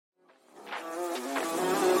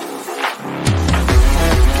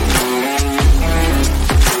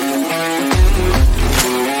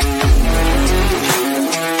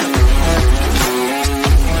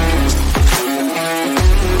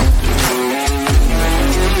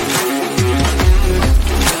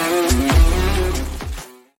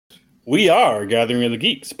We are Gathering of the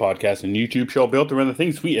Geeks, podcast and YouTube show built around the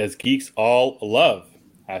things we as geeks all love.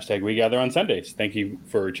 Hashtag We Gather on Sundays. Thank you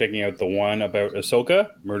for checking out the one about Ahsoka,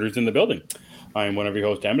 Murders in the Building. I'm one of your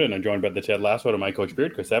hosts, Emmett, and I'm joined by the Ted Lasso to my coach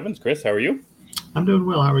Beard, Chris Evans. Chris, how are you? I'm doing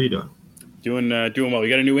well. How are you doing? Doing well. We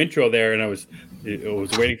got a new intro there, and I was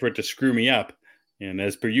waiting for it to screw me up. And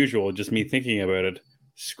as per usual, just me thinking about it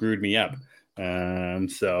screwed me up.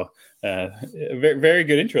 Very, very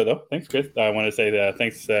good intro, though. Thanks, Chris. I want to say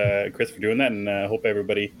thanks, Chris, for doing that, and hope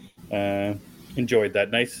everybody enjoyed that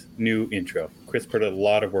nice new intro. Chris put a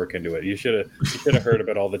lot of work into it. You should have heard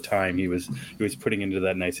about all the time he was putting into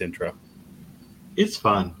that nice intro. It's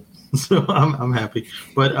fun, so I'm happy.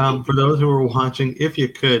 But for those who are watching, if you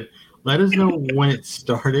could let us know when it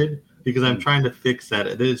started, because I'm trying to fix that.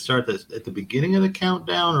 Did it start at the beginning of the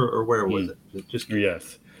countdown, or where was it? Just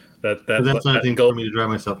yes. That's another thing for me to drive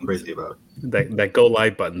myself crazy about. That go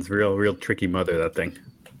live button's real tricky mother, that thing.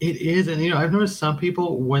 It is, and I've noticed some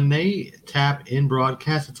people when they tap in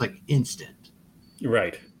broadcast, it's like instant.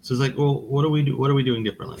 Right. So it's like, well, what are we doing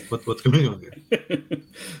differently? What's going on here?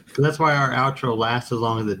 Because that's why our outro lasts as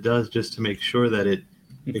long as it does, just to make sure that it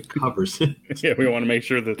covers it. Yeah, we want to make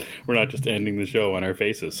sure that we're not just ending the show on our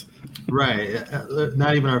faces. Right.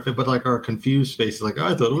 Not even our, but like our confused faces. Like, oh,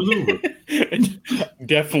 I thought it was over.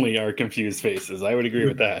 Definitely our confused faces. I would agree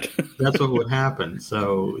with that. That's what would happen.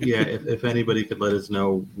 So yeah, if anybody could let us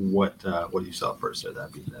know what you saw first there,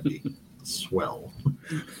 that'd be swell.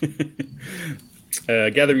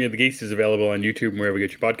 Gathering of the Geeks is available on YouTube and wherever you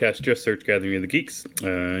get your podcast. Just search Gathering of the Geeks,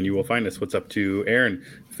 and you will find us. What's up to Aaron,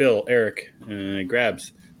 Phil, Eric,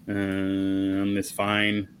 Grabs on this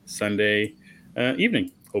fine Sunday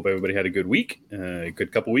evening. Hope everybody had a good week, a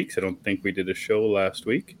good couple weeks. I don't think we did a show last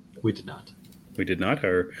week. We did not.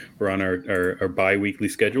 We're on our bi-weekly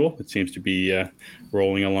schedule. It seems to be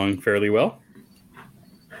rolling along fairly well.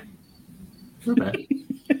 Not bad.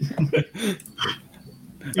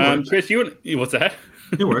 Chris, what's that?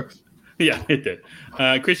 It works. Yeah, it did.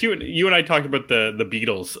 Chris, you and I talked about the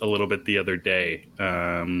Beatles a little bit the other day.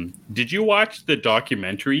 Did you watch the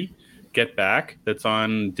documentary Get Back that's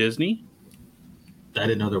on Disney? I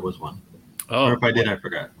didn't know there was one. Oh, or if I did, I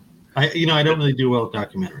forgot. I don't really do well with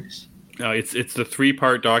documentaries. It's the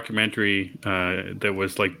 3-part documentary that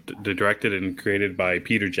was directed and created by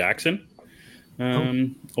Peter Jackson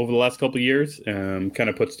over the last couple of years. Kind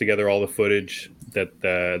of puts together all the footage that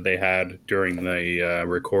they had during the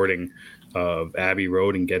recording of Abbey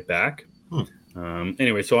Road and Get Back.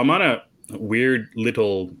 Anyway, so I'm on a weird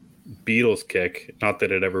little Beatles kick. Not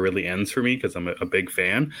that it ever really ends for me because I'm a big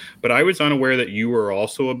fan, but I was unaware that you were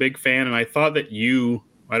also a big fan, and I thought that you,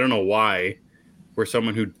 I don't know why, were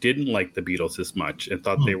someone who didn't like the Beatles as much and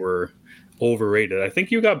thought they were overrated. I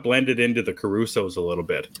think you got blended into the Carusos a little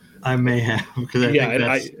bit. I may have, because I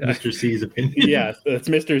think that's Mr. C's opinion. Yeah, that's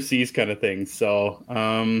Mr. C's kind of thing. So,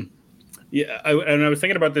 yeah, I was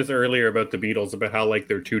thinking about this earlier about the Beatles, about how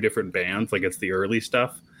they're two different bands. It's the early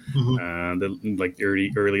stuff,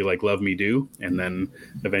 the early Love Me Do, and then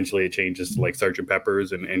eventually it changes to Sgt.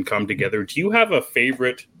 Pepper's and Come Together. Do you have a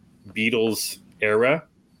favorite Beatles era?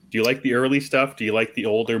 Do you like the early stuff? Do you like the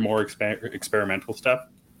older, more experimental stuff?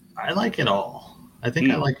 I like it all. I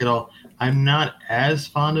think I like it all. I'm not as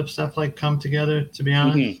fond of stuff like Come Together, to be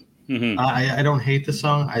honest. I don't hate the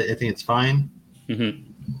song. I think it's fine.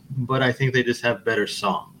 But I think they just have better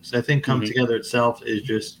songs. I think Come Together itself is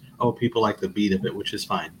just, people like the beat of it, which is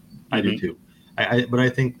fine. I do too. But I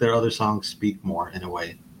think their other songs speak more in a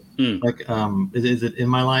way. Is it In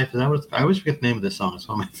My Life? Is that what I always forget the name of this song. It's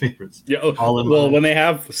one of my favorites. Yeah. When they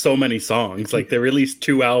have so many songs, they release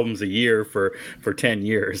 2 albums a year for 10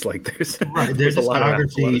 years. Their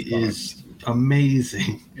discography is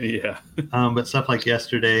amazing. Yeah. But stuff like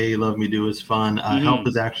Yesterday, Love Me Do is fun. Help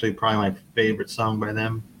is actually probably my favorite song by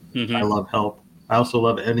them. I love Help. I also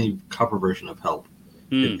love any cover version of Help.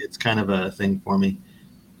 It's kind of a thing for me.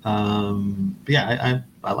 I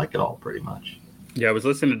like it all pretty much. Yeah, I was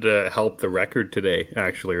listening to Help the record today,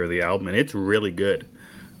 actually, or the album, and it's really good.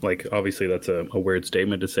 Obviously, that's a weird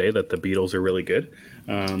statement to say that the Beatles are really good.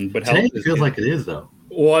 But today it feels like it is, though.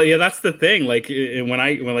 Well, yeah, that's the thing. Even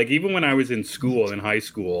when I was in school, in high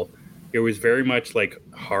school, it was very much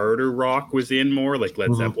harder rock was in more, Led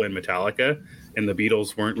Zeppelin, Metallica, and the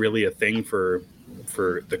Beatles weren't really a thing for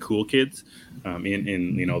the cool kids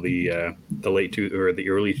in the late the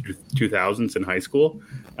early 2000s in high school.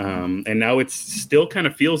 And now it still kind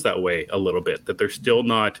of feels that way a little bit, that they're still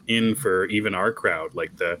not in for even our crowd,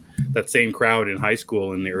 that same crowd in high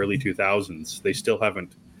school in the early 2000s. They still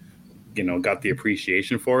haven't, got the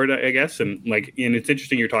appreciation for it, I guess. And it's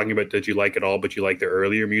interesting you're talking about that you like it all, but you like their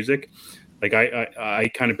earlier music. Like I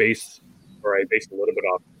kind of base a little bit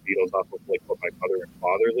off the Beatles off of like what my mother and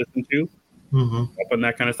father listened to, up on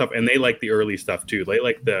that kind of stuff, and they like the early stuff too. They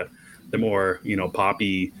like the more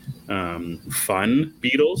poppy, fun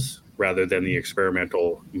Beatles rather than the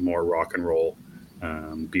experimental, more rock and roll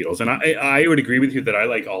Beatles. And I would agree with you that I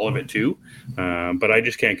like all of it too, but I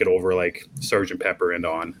just can't get over like Sgt. Pepper and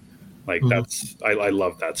On. Like that's I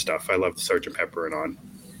love that stuff. I love Sgt. Pepper and On.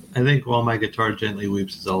 I think While My Guitar Gently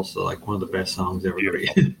Weeps is also like one of the best songs ever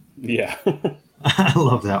created. Yeah. I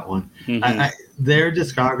love that one. Their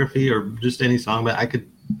discography or just any song, but I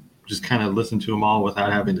could just kind of listen to them all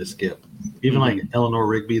without having to skip. Even like Eleanor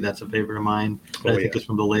Rigby, that's a favorite of mine. But I think it's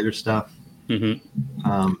from the later stuff. The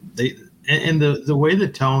way the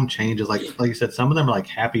tone changes, like you said, some of them are like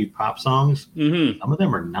happy pop songs. Some of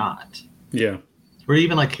them are not. Yeah. Or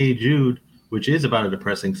even like Hey Jude, which is about a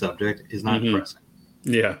depressing subject, is not depressing.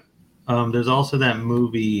 Yeah. There's also that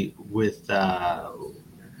movie with I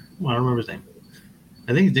don't remember his name.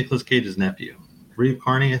 I think it's Nicolas Cage's nephew. Reeve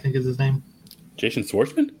Carney, I think is his name. Jason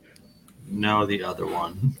Schwartzman? No, the other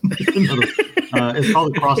one. It's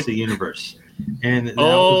called Across the Universe. And the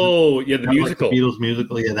musical. Like the Beatles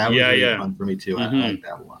musical. Yeah, that was really fun for me too. I like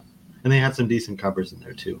that a lot. And they had some decent covers in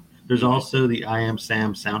there too. There's also the I Am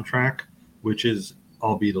Sam soundtrack, which is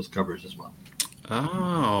all Beatles covers as well.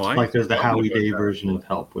 Oh, like there's the Howie Day version of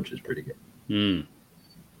Help, which is pretty good.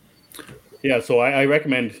 Yeah, so I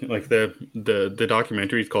recommend like the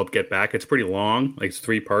documentary is called Get Back. It's pretty long, like it's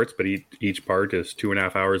 3 parts, but each part is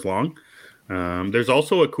 2.5 hours long. There's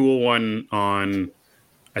also a cool one on,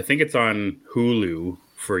 I think it's on Hulu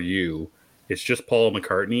for you. It's just Paul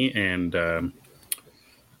McCartney and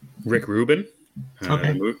Rick Rubin,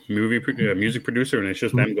 music producer, and it's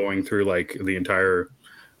just them going through like the entire.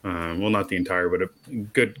 Well, not the entire, but a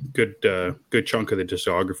good chunk of the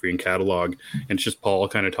discography and catalog, and it's just Paul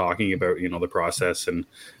kind of talking about the process and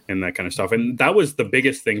that kind of stuff. And that was the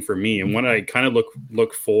biggest thing for me. And what I kind of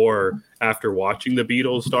look for after watching the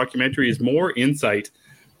Beatles documentary is more insight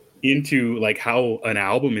into like how an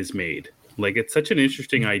album is made. Like it's such an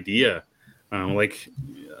interesting idea, like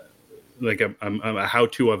a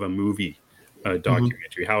how-to of a movie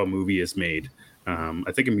documentary, how a movie is made.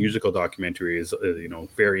 I think a musical documentary is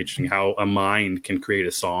very interesting. How a mind can create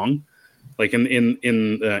a song, like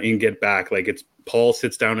in Get Back, like it's Paul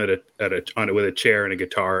sits down with a chair and a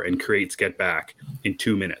guitar and creates Get Back in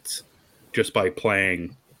 2 minutes, just by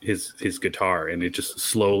playing his guitar, and it just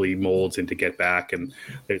slowly molds into Get Back, and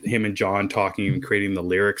him and John talking and creating the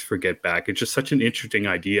lyrics for Get Back. It's just such an interesting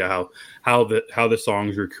idea how the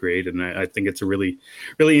songs were created, and I think it's a really,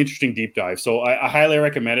 really interesting deep dive. So I highly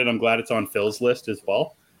recommend it. I'm glad it's on Phil's list as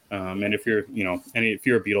well. And if you're if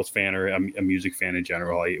you're a Beatles fan or a music fan in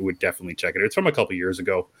general, I would definitely check it. It's from a couple years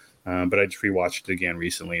ago, but I just rewatched it again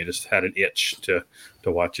recently. I just had an itch to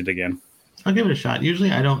watch it again. I'll give it a shot. Usually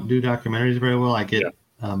I don't do documentaries very well. I get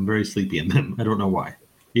very sleepy in them. I don't know why.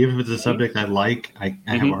 Even if it's a subject I like, I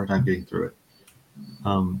have a hard time getting through it.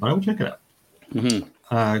 But I will check it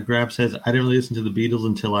out. Grab says, I didn't really listen to the Beatles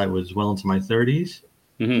until I was well into my 30s.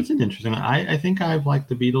 It's an interesting one. I think I've liked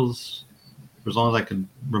the Beatles for as long as I could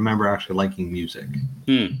remember actually liking music.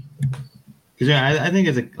 Because I think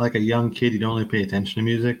as a young kid, you don't really pay attention to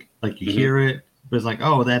music. Like you hear it, but it's like,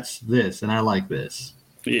 oh, that's this, and I like this.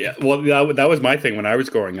 Yeah, well, that was my thing when I was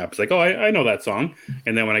growing up. It's like, oh, I know that song.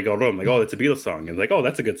 And then when I go home, I'm like, oh, that's a Beatles song. And like, oh,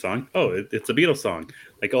 that's a good song. Oh, it's a Beatles song.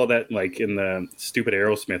 Like all that, like in the stupid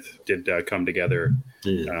Aerosmith did come together.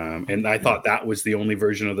 And I thought that was the only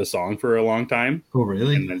version of the song for a long time. Oh,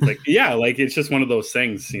 really? And it's like, yeah, like it's just one of those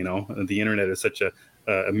things, the internet is such a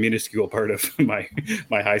minuscule part of my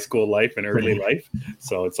high school life and early life.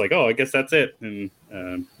 So it's like, oh, I guess that's it. And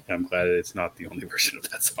I'm glad it's not the only version of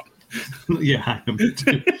that song. Yeah, I am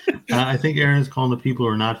too. I think Aaron's calling the people who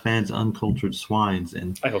are not fans uncultured swines,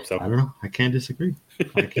 and I hope so. I don't know. I can't disagree.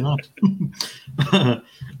 I cannot.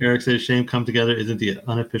 Eric says, "Shame Come Together" isn't the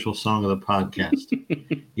unofficial song of the podcast.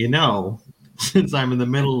 Since I'm in the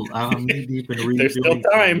middle, I'm knee deep in redoing. There's still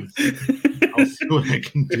time. I'll see what I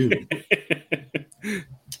can do.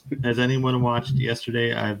 Has anyone watched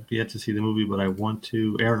Yesterday? I've yet to see the movie, but I want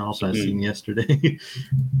to. Aaron also has seen Yesterday.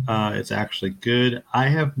 It's actually good. I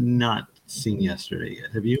have not seen Yesterday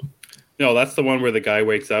yet. Have you? No, that's the one where the guy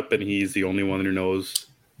wakes up and he's the only one who knows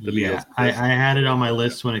the Beatles. I had it on my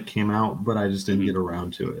list when it came out, but I just didn't get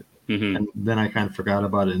around to it. And then I kind of forgot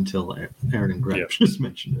about it until Aaron and Greg just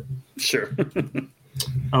mentioned it. Sure.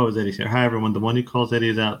 Oh, is Eddie here? Hi, everyone. The one who calls Eddie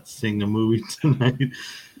is out seeing a movie tonight.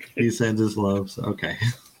 He sends his loves. Okay.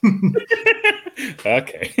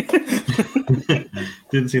 Okay.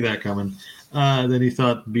 Didn't see that coming. Then he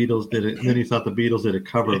thought Beatles did it. Then he thought the Beatles did a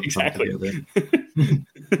cover of Exactly. Come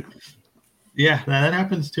Together. Yeah, that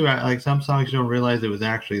happens too. Like some songs, you don't realize it was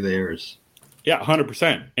actually theirs. Yeah,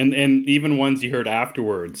 100%. And even ones you heard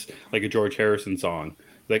afterwards, like a George Harrison song,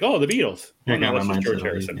 like, oh, the Beatles. Yeah, Well, no, that's just George yeah.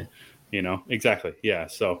 Harrison. You know, exactly. Yeah.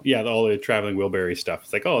 So yeah, all the Traveling Wilbury stuff.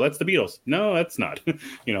 It's like, oh, that's the Beatles. No, that's not.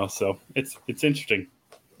 You know, so it's interesting.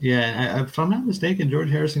 Yeah, and if I'm not mistaken, George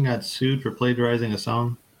Harrison got sued for plagiarizing a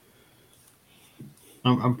song.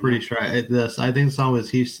 I'm pretty sure. I think the song was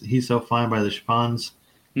 "He's So Fine" by the Chiffons,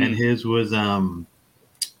 and his was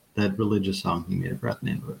that religious song he made. I forgot the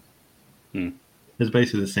name of it. It's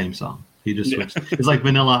basically the same song. He just switched. It's like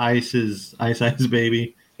Vanilla Ice's "Ice Ice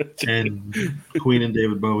Baby" and Queen and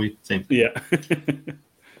David Bowie. Same thing. Yeah.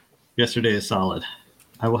 Yesterday is solid.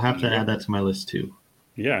 I will have to add that to my list too.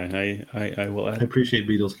 Yeah, I will add. I appreciate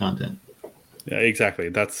Beatles content. Yeah, exactly.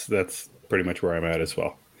 That's pretty much where I'm at as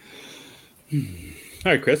well.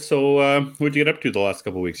 All right, Chris. So, what'd you get up to the last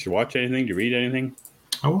couple of weeks? Did you watch anything? Did you read anything?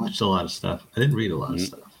 I watched a lot of stuff. I didn't read a lot of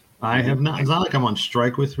stuff. I have not. It's not like I'm on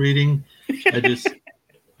strike with reading. I just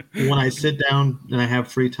when I sit down and I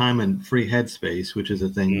have free time and free headspace, which is a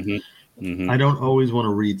thing, I don't always want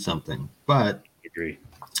to read something. But I agree.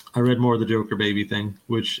 I read more of the Joker baby thing,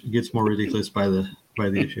 which gets more ridiculous by the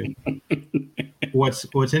issue. What's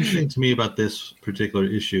interesting to me about this particular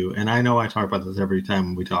issue, and I know I talk about this every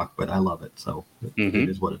time we talk, but I love it, so it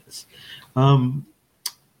is what it is.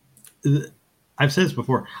 I've said this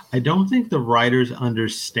before. I don't think the writers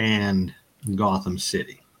understand Gotham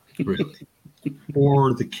City, really,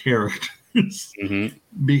 or the characters,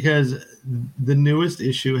 because the newest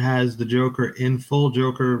issue has the Joker in full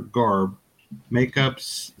Joker garb, makeup,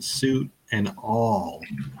 suit, and all.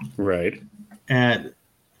 Right. At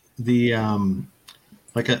the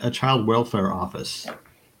like a child welfare office,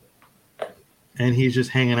 and he's just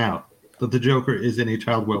hanging out. But the Joker is in a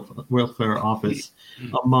child welfare office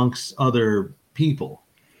amongst other people,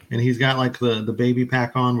 and he's got like the baby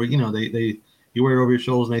pack on, where they you wear it over your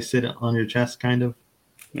shoulders and they sit on your chest, kind of.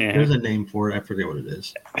 Yeah. There's a name for it. I forget what it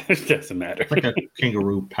is. It doesn't matter. It's like a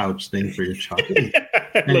kangaroo pouch thing for your child.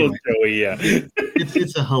 Little Joey, yeah.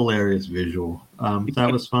 It's a hilarious visual. That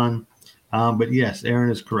was fun. But yes, Aaron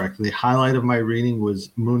is correct. The highlight of my reading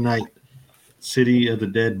was Moon Knight, City of the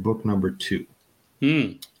Dead, book number 2.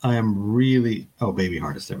 I am really... Oh, Baby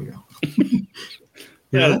Harness. There we go.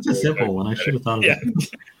 That's a simple one. I should have thought of that.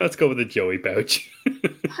 Let's go with the Joey pouch.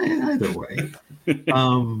 Either way.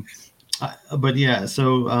 But yeah,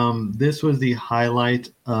 so this was the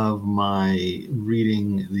highlight of my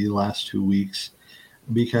reading the last 2 weeks,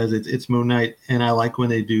 because it's Moon Knight, and I like when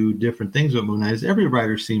they do different things with Moon Knight, as every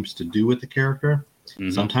writer seems to do with the character.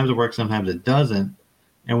 Sometimes it works, sometimes it doesn't.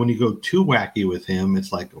 And when you go too wacky with him,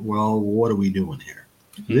 it's like, well, what are we doing here?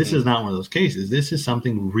 This is not one of those cases. This is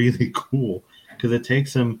something really cool, because it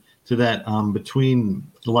takes him to that between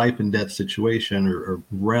life and death situation or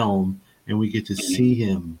realm, and we get to see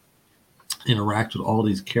him interact with all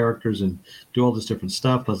these characters and do all this different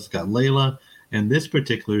stuff. Plus, it's got Layla. And this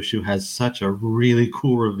particular issue has such a really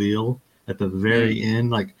cool reveal at the very end.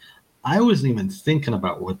 Like, I wasn't even thinking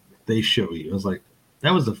about what they show you. I was like,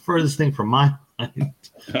 that was the furthest thing from my mind.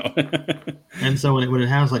 And so when it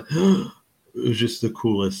happened, I was like, it was just the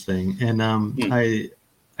coolest thing. And I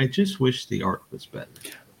just wish the art was better.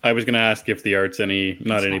 I was going to ask if the art's any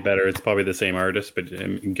better. It's probably the same artist, but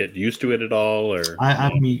get used to it at all, or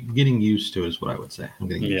I'm getting used to it is what I would say. I'm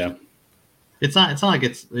getting used to it. It's not like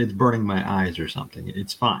it's burning my eyes or something.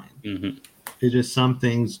 It's fine. It's just some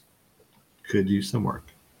things could use some work,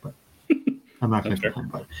 but I'm not going to complain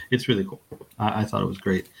about it. It's really cool. I thought it was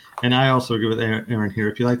great, and I also agree with Aaron here.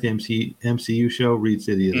 If you like the MCU show, read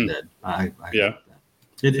City of the Dead. I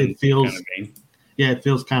it feels it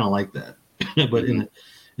feels kind of like that, but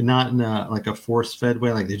not in like a force fed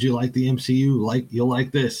way. Like, did you like the MCU? You'll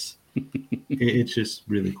like this. It's just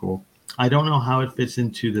really cool. I don't know how it fits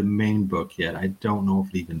into the main book yet. I don't know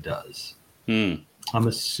if it even does. I'm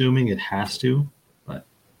assuming it has to, but...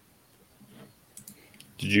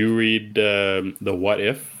 Did you read the What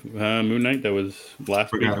If Moon Knight that was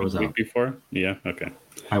last week, the week before? Yeah, okay.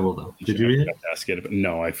 I will, though. Did you read it?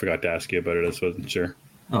 No, I forgot to ask you about it. I just wasn't sure.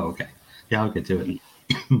 Oh, okay. Yeah, I'll get to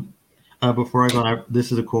it. Before I go,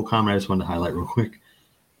 this is a cool comment I just wanted to highlight real quick.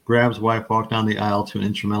 Grab's wife walked down the aisle to an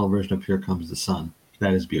instrumental version of Here Comes the Sun.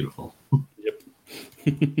 That is beautiful. Yep.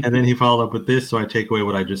 And then he followed up with this, so I take away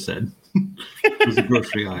what I just said. It was a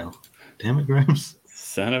grocery aisle. Damn it, Grabs.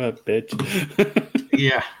 Son of a bitch.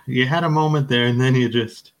 Yeah, you had a moment there, and then you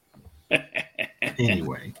just...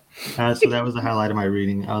 Anyway. So that was the highlight of my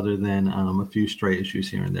reading, other than a few stray issues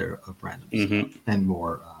here and there of random stuff and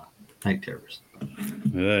more Night Terrors.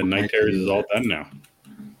 Night Terrors is all done now.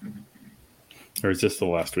 Or is this the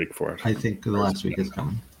last week for it? I think the last week is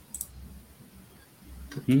coming.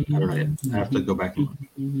 I don't know yet. I have to go back and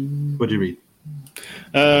look. What'd you read?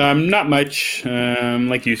 Not much.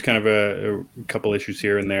 Like you, kind of a couple issues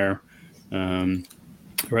here and there.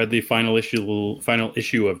 Read the final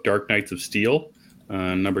issue of Dark Knights of Steel,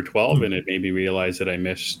 number 12, and it made me realize that I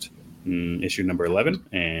missed issue number 11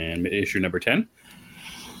 and issue number 10.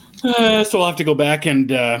 So I'll have to go back and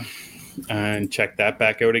check that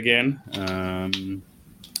back out again.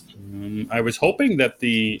 I was hoping that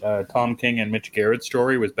the Tom King and Mitch Garrett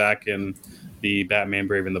story was back in the Batman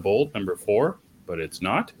Brave and the Bold, number 4, but it's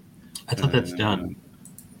not. I thought that's done.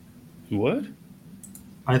 What?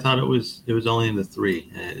 I thought it was only in the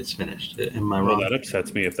 3. It's finished. Am I wrong? Well, that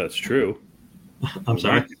upsets me if that's true. I'm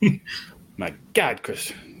sorry. My God,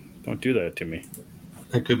 Chris, don't do that to me.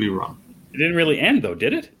 I could be wrong. It didn't really end, though,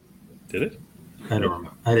 did it? Did it? I don't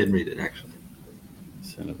remember. I didn't read it, actually.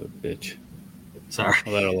 Son of a bitch. Sorry.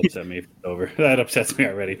 Well, that'll upset me if it's over. That upsets me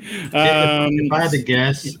already. If I had to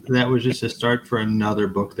guess, that was just a start for another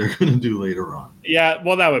book they're going to do later on. Yeah,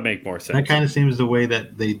 well, that would make more sense. That kind of seems the way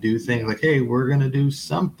that they do things. Like, hey, we're going to do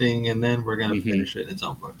something, and then we're going to finish it in its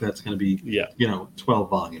own book. That's going to be, 12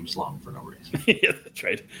 volumes long for no reason. Yeah, that's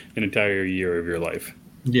right. An entire year of your life.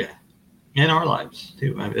 Yeah. And our lives,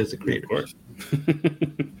 too, as a creator. Of course.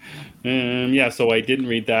 So I didn't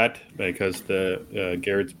read that because the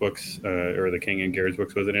Garrett's books, or the King and Garrett's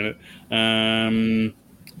books wasn't in it.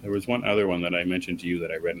 There was one other one that I mentioned to you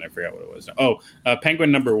that I read and I forgot what it was.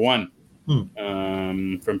 Penguin number 1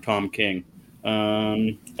 from Tom King.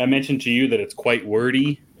 I mentioned to you that it's quite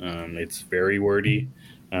wordy. It's very wordy.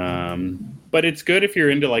 But it's good if you're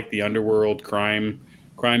into like the underworld crime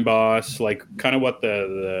boss, like kind of what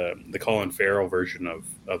the Colin Farrell version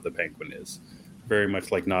of the Penguin is. Very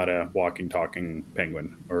much like not a walking, talking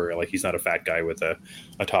penguin, or like he's not a fat guy with a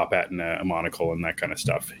top hat and a monocle and that kind of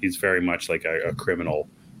stuff. He's very much like a criminal,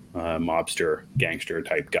 mobster, gangster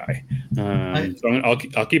type guy. So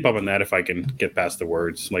I'll keep up on that if I can get past the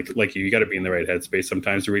words. Like you got to be in the right headspace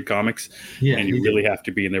sometimes to read comics, and you really have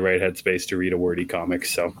to be in the right headspace to read a wordy comic.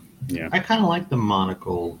 So yeah, I kind of like the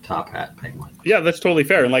monocle top hat penguin. Yeah, that's totally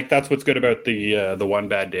fair, and like that's what's good about the One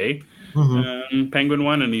Bad Day. Penguin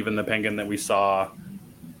one, and even the Penguin that we saw.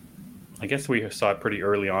 I guess we saw it pretty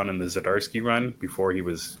early on in the Zdarsky run before he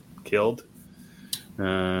was killed. Which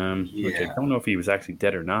I don't know if he was actually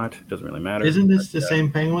dead or not. Doesn't really matter. Isn't this the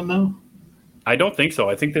same Penguin though? I don't think so.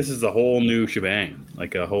 I think this is a whole new shebang,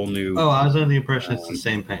 like a whole new. Oh, I was under the impression it's the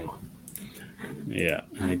same Penguin. Yeah,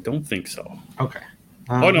 I don't think so. Okay.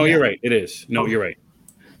 You're right. It is. No, you're right.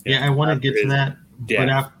 Yeah, I want to get to that. Yeah.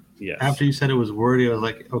 But after you said it was wordy, I was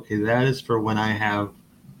like, okay, that is for when I have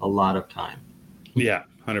a lot of time. Yeah,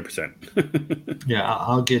 100%. Yeah,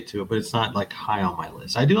 I'll get to it, but it's not like high on my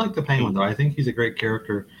list. I do like the Penguin, though. I think he's a great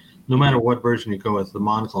character, no matter what version you go with. The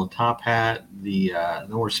monocle and top hat, the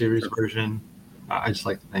more serious version. I just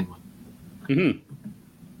like the Penguin.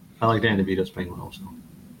 I like Dan DeVito's Penguin also.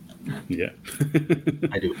 Yeah.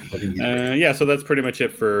 I do. I think so that's pretty much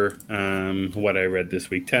it for what I read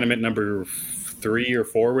this week. Tenement number 3 or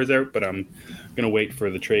 4 was out, but I'm going to wait for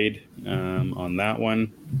the trade on that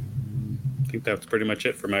one. I think that's pretty much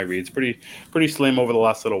it for my reads. Pretty slim over the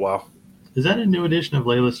last little while. Is that a new edition of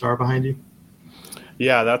Layla Starr behind you?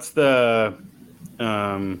 Yeah, that's the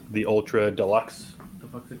Ultra Deluxe. What the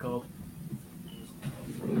fuck's it called?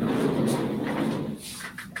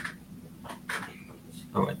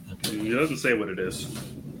 Oh, wait. Okay. It doesn't say what it is.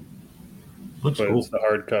 Looks but cool. It's the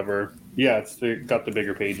hardcover. Yeah, it's got the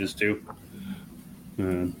bigger pages too.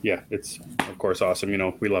 It's of course awesome.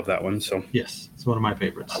 We love that one. So yes, it's one of my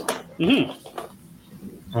favorites.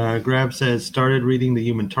 Grab says started reading The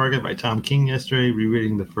Human Target by Tom King yesterday.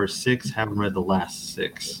 Rereading the first 6. Haven't read the last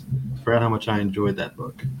 6. Forgot how much I enjoyed that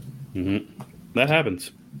book. That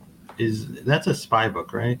happens. That's a spy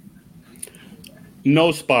book, right?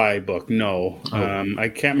 No spy book. No. I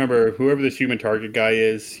can't remember whoever this Human Target guy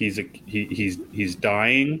is. He's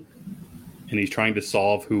dying, and he's trying to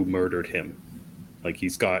solve who murdered him. Like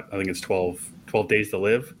he's got, I think it's 12 days to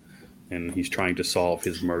live, and he's trying to solve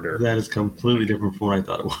his murder. That is completely different from what I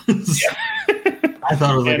thought it was. Yeah. I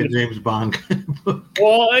thought it was like a James Bond kind of book.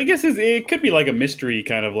 Well, I guess it could be like a mystery,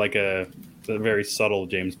 kind of like a very subtle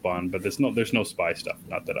James Bond, but there's no spy stuff.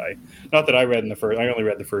 Not that I read in the first. I only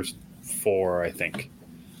read the first 4, I think.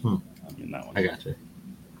 In that one. I got you.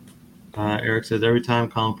 Eric says every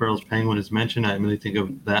time Colin Farrell's Penguin is mentioned, I immediately think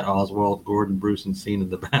of that Oswald, Gordon, Bruce, and scene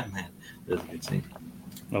of the Batman. That's a good scene.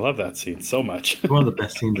 I love that scene so much. It's one of the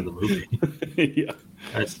best scenes in the movie. Yeah.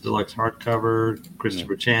 It's deluxe hardcover.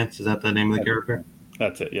 Christopher Chance, is that the name of the character?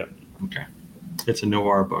 That's it. Yeah. Okay. It's a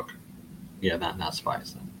noir book. Yeah, not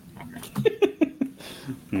spies then. Okay.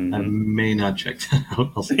 I may not check that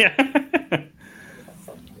out. I'll see. Yeah.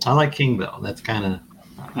 I like King though. That's kind of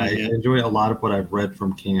I enjoy a lot of what I've read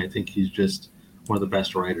from King. I think he's just one of the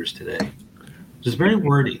best writers today. Just very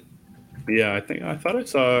wordy. Yeah, I thought I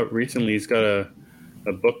saw recently he's got a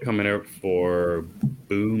book coming out for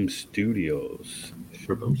Boom Studios.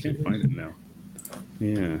 For Boom I can't Studios? find it now.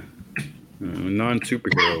 Yeah.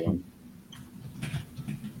 Non-superhero one.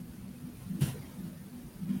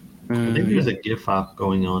 I think there's a GIF op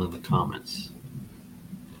going on in the comments.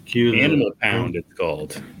 Cue the Animal Pound, it's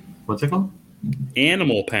called. What's it called?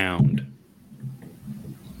 Animal Pound.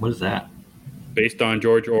 What is that? Based on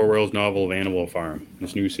George Orwell's novel of Animal Farm.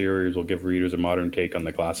 This new series will give readers a modern take on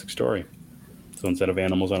the classic story. So instead of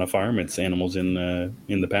animals on a farm, it's animals in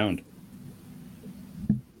the pound.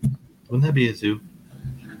 Wouldn't that be a zoo?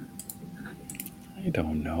 I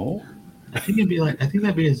don't know. I think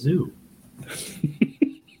that'd be a zoo.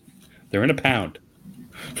 They're in a pound.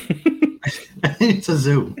 I think it's a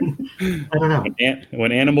zoo. I don't know.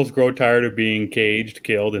 When animals grow tired of being caged,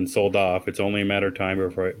 killed, and sold off, it's only a matter of time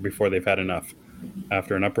before they've had enough.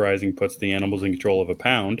 After an uprising puts the animals in control of a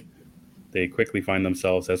pound, they quickly find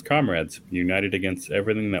themselves as comrades, united against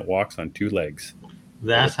everything that walks on two legs.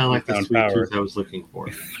 That sounds like the sweet tooth I was looking for.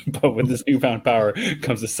 But with this newfound power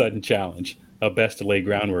comes a sudden challenge. How best to lay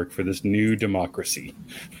groundwork for this new democracy.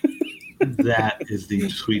 That is the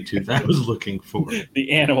sweet tooth I was looking for.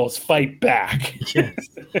 The animals fight back. Yes.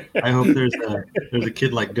 I hope there's a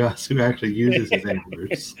kid like Gus who actually uses his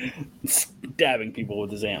antlers. Stabbing people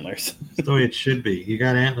with his antlers. That's the way it should be. You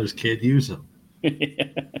got antlers, kid. Use them.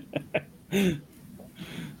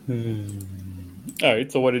 All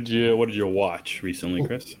right. So what did you watch recently,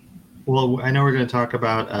 Chris? Well, I know we're going to talk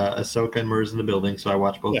about Ahsoka and Murders in the Building, so I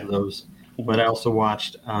watched both of those. But I also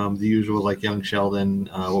watched the usual, like Young Sheldon,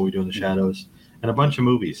 What We Do in the Shadows, and a bunch of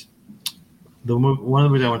movies. One of the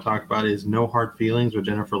movies I want to talk about is No Hard Feelings with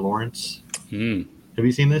Jennifer Lawrence. Have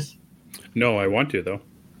you seen this? No, I want to, though.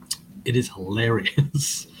 It is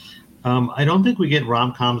hilarious. I don't think we get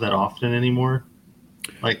rom-coms that often anymore.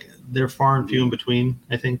 Like, they're far and few in between,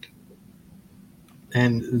 I think.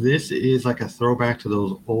 And this is like a throwback to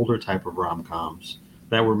those older type of rom-coms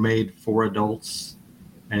that were made for adults.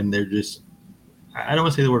 And they're just, I don't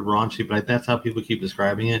want to say the word raunchy, but that's how people keep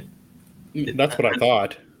describing it. That's what I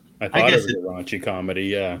thought. I thought it was a raunchy comedy,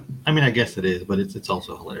 yeah. I mean, I guess it is, but it's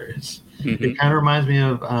also hilarious. It kind of reminds me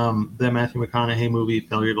of the Matthew McConaughey movie,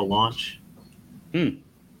 Failure to Launch.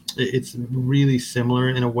 It's really similar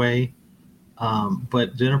in a way.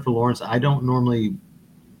 But Jennifer Lawrence, I don't normally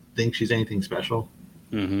think she's anything special.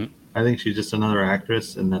 I think she's just another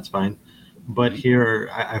actress, and that's fine. But here,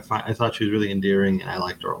 I thought she was really endearing, and I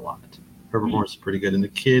liked her a lot. Her performance is pretty good. And the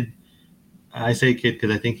kid, I say kid because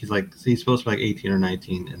I think he's supposed to be like 18 or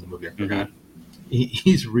 19 in the movie. I forgot.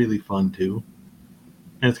 He's really fun, too.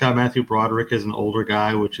 And it's got Matthew Broderick as an older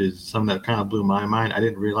guy, which is something that kind of blew my mind. I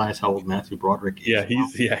didn't realize how old Matthew Broderick is.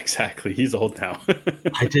 Yeah, exactly. He's old now.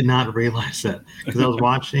 I did not realize that because I was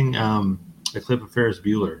watching a clip of Ferris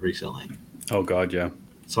Bueller recently. Oh, God, yeah.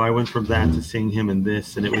 So I went from that to seeing him in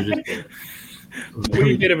this, and it was just a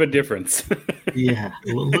wee bit of a difference. Yeah,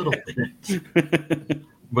 a little bit.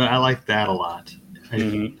 But I like that a lot. I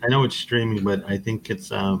know it's streaming, but I think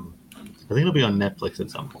it's I think it'll be on Netflix at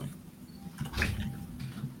some point.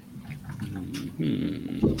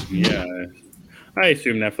 Yeah, I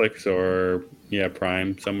assume Netflix or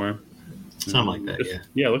Prime somewhere. Something like that.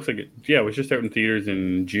 Yeah, it looks like it. Yeah, it was just out in theaters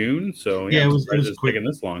in June, so it was taking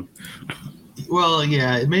this long. Well,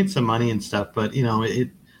 yeah, it made some money and stuff, but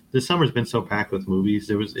the summer's been so packed with movies.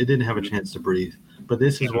 It didn't have a chance to breathe. But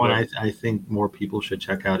this is one I think more people should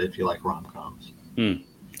check out if you like rom-coms. And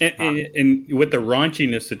with the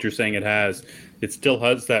raunchiness that you're saying it still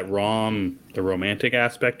has that the romantic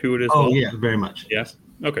aspect to it as well. Oh yeah, very much. Yes.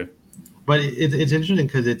 Okay. But it's interesting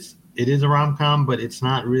because it is a rom-com, but it's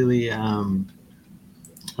not really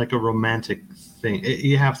like a romantic thing.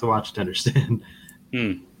 You have to watch to understand.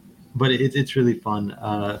 But it's really fun.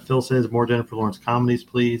 Phil says more Jennifer Lawrence comedies,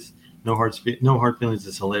 please. No hard feelings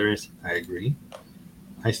is hilarious. I agree.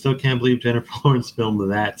 I still can't believe Jennifer Lawrence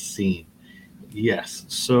filmed that scene. Yes.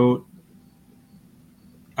 So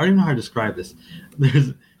I don't even know how to describe this.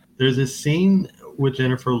 There's a scene with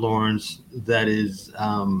Jennifer Lawrence that is,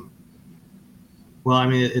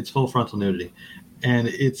 it's full frontal nudity, and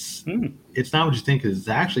it's not what you think. It's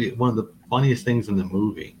actually one of the funniest things in the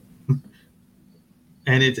movie.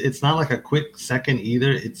 and it's not like a quick second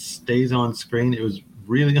either. It stays on screen. It was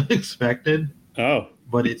really unexpected. Oh,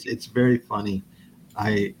 but it's very funny.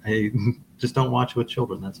 I just don't watch it with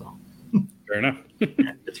children. That's all. fair enough.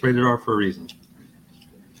 It's rated R for a reason.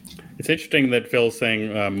 It's interesting that Phil's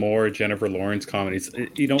saying more Jennifer Lawrence comedies.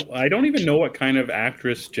 I don't even know what kind of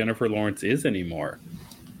actress Jennifer Lawrence is anymore.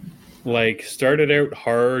 Like, started out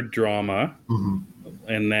hard drama,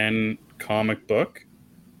 and then comic book,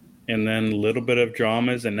 and then a little bit of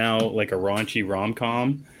dramas, and now like a raunchy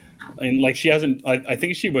rom-com. And like, she hasn't. I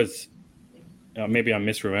think she was. Maybe I'm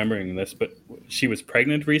misremembering this, but she was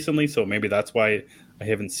pregnant recently, so maybe that's why I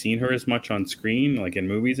haven't seen her as much on screen, like in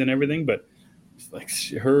movies and everything. But like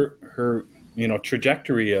her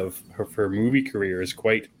trajectory of her movie career is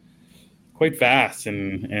quite vast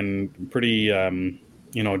and pretty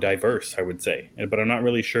diverse, I would say. But I'm not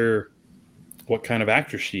really sure what kind of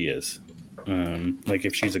actress she is. Like,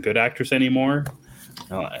 if she's a good actress anymore.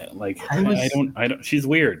 I don't. She's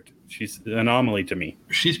weird. She's an anomaly to me.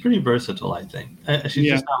 She's pretty versatile, I think. She's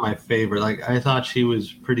just not my favorite. Like, I thought she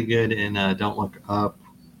was pretty good in Don't Look Up.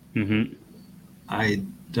 Mm-hmm. I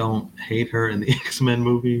don't hate her in the X-Men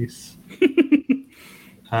movies.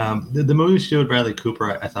 The movie she did with Bradley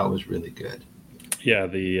Cooper, I thought was really good. Yeah,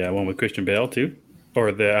 the one with Christian Bale too,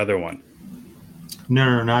 or the other one.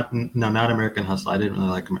 No, not American Hustle. I didn't really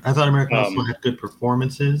like. I thought American Hustle had good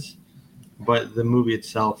performances, but the movie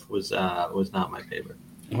itself was not my favorite.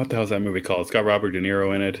 What the hell is that movie called? It's got Robert De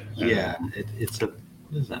Niro in it. Yeah, it's a. What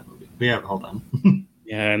is that movie? Yeah, hold on.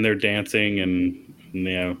 Yeah, and they're dancing,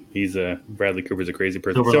 and he's Bradley Cooper's a crazy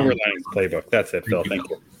person. Silver Linings Playbook. That's it, Phil. Thank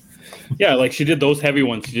you. Yeah, like, she did those heavy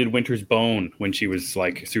ones. She did Winter's Bone when she was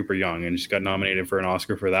like super young, and she got nominated for an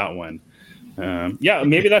Oscar for that one. Yeah,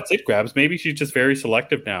 maybe that's it, Grabs. Maybe she's just very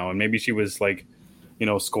selective now, and maybe she was like,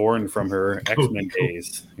 scorned from her X-Men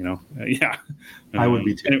days. Yeah, I would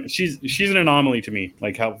be too. Anyway, she's an anomaly to me.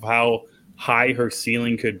 Like how high her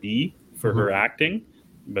ceiling could be for her acting,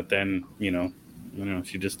 but then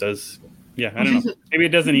she just does. Yeah, I don't know. Maybe it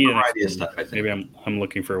doesn't need variety of stuff. I think. Maybe I'm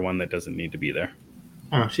looking for one that doesn't need to be there.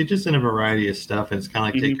 I don't know. She's just in a variety of stuff, and it's kind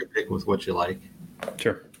of like take your pick with what you like.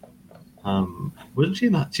 Sure. Wasn't she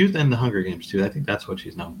not? She was in the Hunger Games too. I think that's what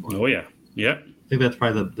she's known for. Oh yeah. I think that's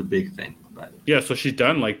probably the big thing. But yeah, so she's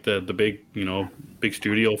done like the big big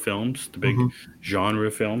studio films, the big genre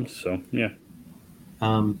films. So yeah.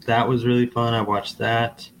 That was really fun. I watched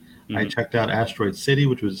that. I checked out Asteroid City,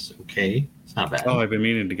 which was okay. It's not bad. Oh, I've been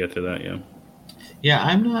meaning to get to that. Yeah. Yeah,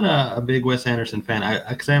 I'm not a big Wes Anderson fan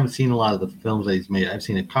because I haven't seen a lot of the films that he's made. I've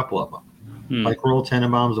seen a couple of them. Like Roll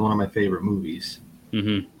Tenenbaums is one of my favorite movies.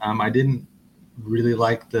 I didn't really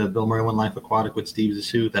like the Bill Murray one, Life Aquatic with Steve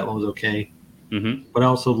Zissou. That one was okay. But I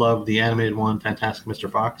also love the animated one, Fantastic Mr.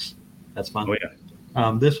 Fox. That's fun. Oh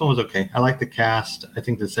yeah. This one was okay. I like the cast. I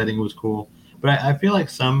think the setting was cool. But I feel like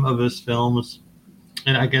some of his films,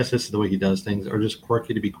 and I guess this is the way he does things, are just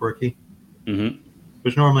quirky to be quirky,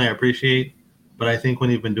 which normally I appreciate. But I think when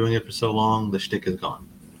you've been doing it for so long, the shtick is gone.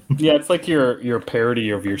 Yeah, it's like your parody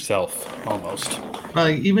of yourself almost.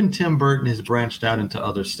 Like, even Tim Burton has branched out into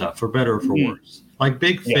other stuff, for better or for worse. Like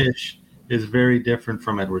Big Fish is very different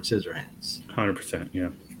from Edward Scissorhands. 100%, yeah.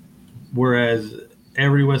 Whereas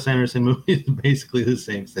every Wes Anderson movie is basically the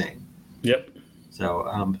same thing. Yep.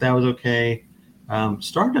 So that was okay.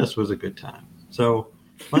 Stardust was a good time. So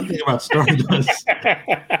one thing about Stardust,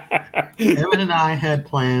 Evan and I had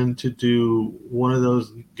planned to do one of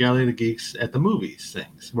those Gallery of the Geeks at the movies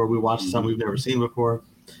things where we watched something we've never seen before.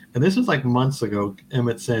 And this was like months ago.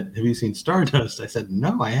 Emmett said, "Have you seen Stardust?" I said,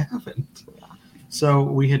 "No, I haven't." So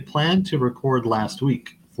we had planned to record last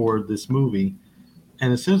week for this movie.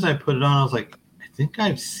 And as soon as I put it on, I was like, I think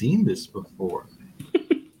I've seen this before.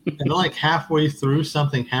 And then like halfway through,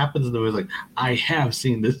 something happens and it was like, I have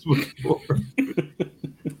seen this before.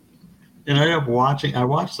 And I ended up watching. I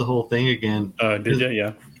watched the whole thing again. Did you?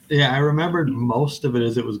 Yeah. Yeah, I remembered most of it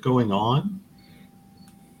as it was going on,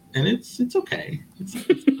 and it's okay. It's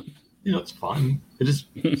it's fun. It is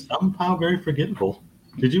somehow very forgettable.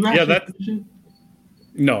 Did you actually finish it?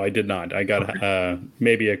 No, I did not. I got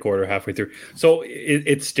maybe a quarter halfway through. So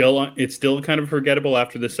it's still kind of forgettable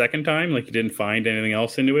after the second time. Like, you didn't find anything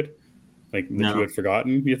else into it, like that you had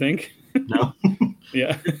forgotten. You think? No.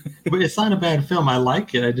 Yeah. But it's not a bad film. I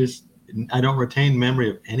like it. I don't retain memory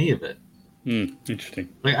of any of it. Interesting.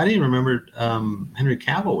 Like, I didn't remember Henry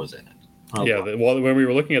Cavill was in it. Well, when we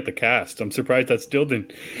were looking at the cast, I'm surprised that still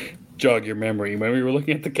didn't jog your memory when we were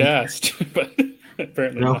looking at the cast, but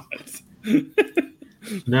apparently not.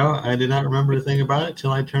 No, I did not remember a thing about it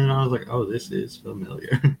till I turned it on. I was like, "Oh, this is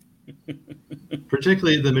familiar."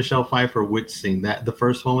 particularly the Michelle Pfeiffer witch scene. That the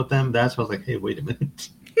first one with them. That's when I was like, hey, wait a minute.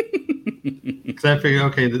 Because I figured,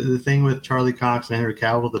 okay, the thing with Charlie Cox and Henry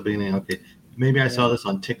Cavill at the beginning. Okay, maybe I saw this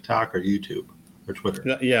on TikTok or YouTube or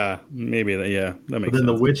Twitter. Yeah, maybe that. Yeah, that makes sense. But then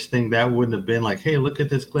the witch thing, that wouldn't have been like, hey, look at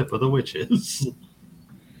this clip of the witches.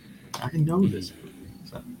 I know this.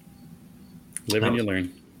 So, live and you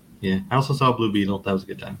learn. Yeah, I also saw Blue Beetle. That was a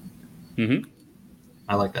good time. Mm-hmm.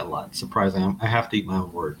 I like that a lot. Surprising. I have to eat my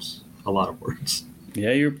own words. A lot of words.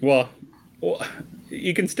 Yeah, well,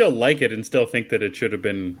 you can still like it and still think that it should have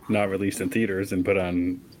been not released in theaters and put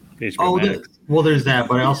on HBO Max. Well, there's that,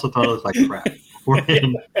 but I also thought it was like crap for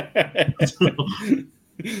him. So,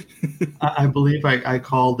 I believe I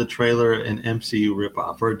called the trailer an MCU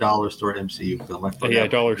ripoff or a dollar store MCU film. Yeah,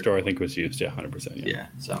 dollar store I think was used. Yeah, 100%. Yeah,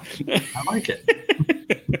 so I like it.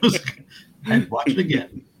 I'd watch it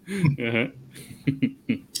again.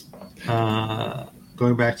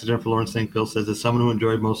 Going back to Jennifer Lawrence thing, Phil says, as someone who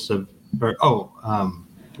enjoyed most of,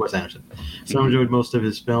 Wes Anderson. Someone enjoyed most of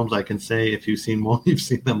his films. I can say if you've seen one, you've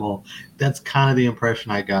seen them all. That's kind of the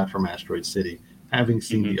impression I got from Asteroid City, having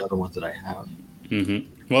seen the other ones that I have.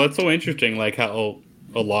 Well, it's so interesting, like how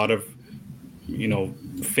a lot of,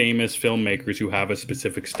 famous filmmakers who have a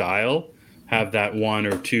specific style have that one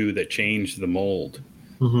or two that change the mold.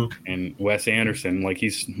 And Wes Anderson, like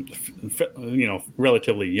he's,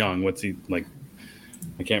 relatively young. What's he like?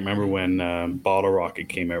 I can't remember when Bottle Rocket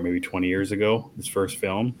came out, maybe 20 years ago, his first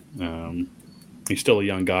film. He's still a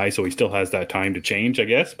young guy, so he still has that time to change, I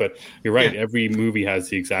guess. But you're right. Yeah. Every movie has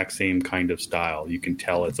the exact same kind of style. You can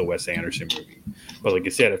tell it's a Wes Anderson movie. But like I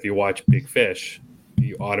said, if you watch Big Fish,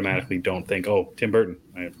 you automatically don't think, oh, Tim Burton.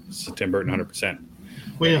 It's Tim Burton 100%.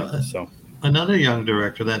 Well, so another young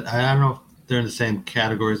director that I don't know if they're in the same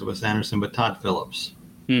category as Wes Anderson, but Todd Phillips.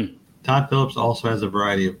 Todd Phillips also has a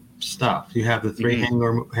variety of stuff. You have the three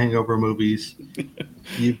hangover movies.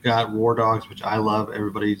 You've got War Dogs, which I love.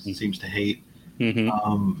 Everybody seems to hate.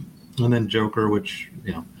 And then Joker, which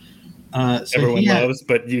so everyone loves,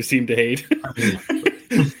 but you seem to hate.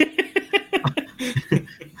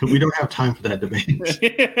 We don't have time for that debate.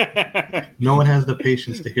 No one has the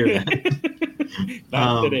patience to hear that.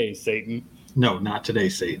 Not today, Satan. No, not today,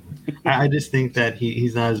 Satan. I just think that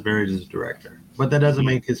he's not as varied as a director. But that doesn't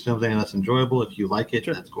make his films any less enjoyable. If you like it,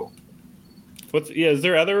 that's cool. Is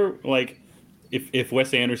there other, like, if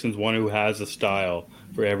Wes Anderson's one who has a style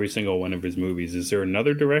for every single one of his movies, is there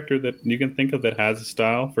another director that you can think of that has a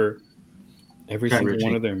style for every single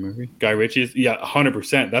one of their movies? Guy Ritchie's,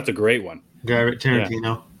 100%. That's a great one.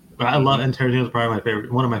 Tarantino. Yeah. I love, and Tarantino's probably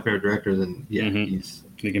one of my favorite directors, and he's.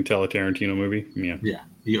 You can tell a Tarantino movie. Yeah,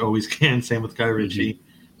 you always can. Same with Guy Ritchie,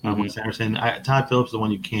 Wes Anderson. Todd Phillips is the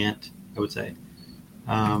one you can't, I would say.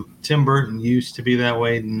 Tim Burton used to be that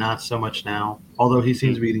way, not so much now. Although he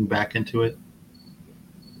seems to be getting back into it.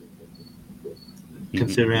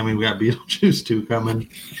 Considering, we got Beetlejuice 2 coming.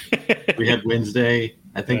 We had Wednesday.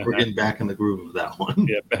 I think we're getting back in the groove of that one.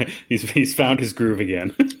 Yeah, he's found his groove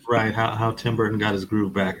again. Right, how Tim Burton got his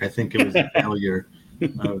groove back. I think it was a failure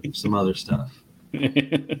of some other stuff.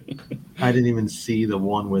 I didn't even see the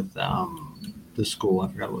one with the school. I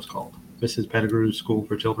forgot what it was called. Mrs. Pettigrew's School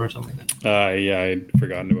for Children or something like that. Yeah, I'd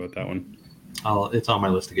forgotten about that one. It's on my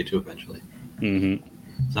list to get to eventually. At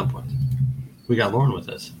some point. We got Lauren with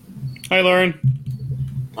us. Hi, Lauren.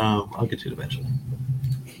 I'll get to it eventually.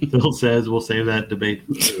 Phil says we'll save that debate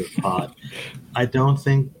for the pod. I don't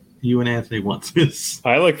think you and Anthony want this.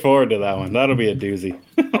 I look forward to that one. That'll be a doozy.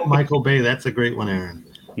 Michael Bay, that's a great one, Aaron.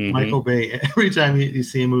 Michael Bay. Every time you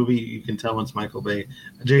see a movie, you can tell it's Michael Bay.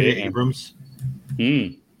 J.J. Abrams.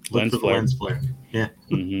 Lens flare. Yeah.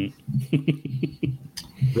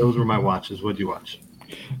 Those were my watches. What did you watch?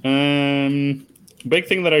 Big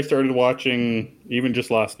thing that I started watching even just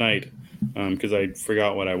last night, because I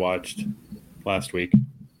forgot what I watched last week.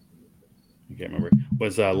 I can't remember.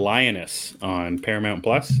 Was Lioness on Paramount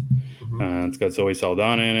Plus. It's got Zoe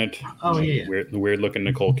Saldana in it. Oh yeah. Weird looking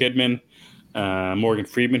Nicole Kidman. Morgan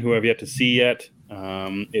Freeman, who I've yet to see yet.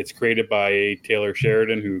 It's created by Taylor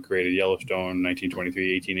Sheridan, who created Yellowstone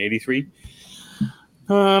 1923,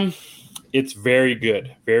 1883. It's very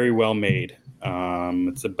good, very well made.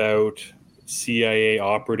 It's about CIA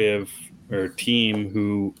operative or team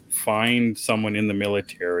who find someone in the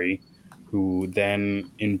military who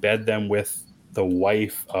then embed them with the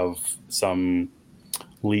wife of some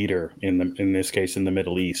leader in this case in the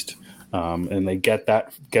Middle East. And they get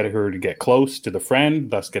her to get close to the friend,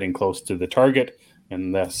 thus getting close to the target,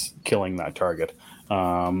 and thus killing that target.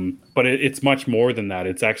 But it's much more than that.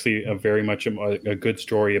 It's actually very much a good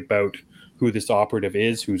story about who this operative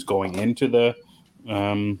is, who's going into the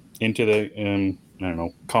I don't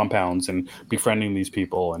know, compounds and befriending these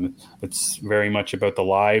people, and it's very much about the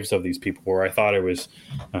lives of these people. Where I thought it was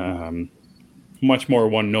much more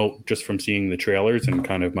one note just from seeing the trailers and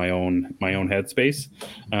kind of my own headspace.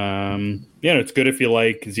 Yeah, it's good if you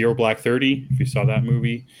like Zero Black 30, if you saw that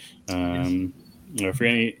movie. If you're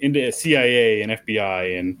into CIA and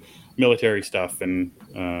FBI and military stuff and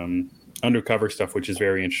undercover stuff, which is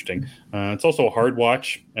very interesting. It's also a hard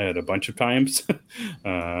watch at a bunch of times.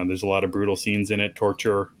 There's a lot of brutal scenes in it,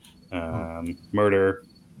 torture, murder,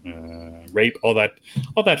 rape, all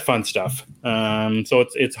that fun stuff. So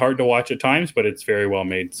it's hard to watch at times, but it's very well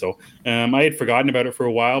made. So I had forgotten about it for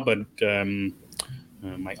a while, but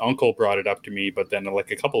my uncle brought it up to me. But then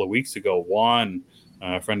like a couple of weeks ago, Juan,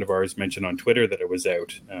 a friend of ours, mentioned on Twitter that it was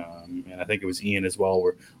out, and I think it was Ian as well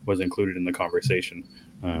was included in the conversation.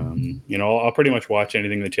 I'll pretty much watch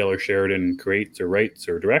anything that Taylor Sheridan creates or writes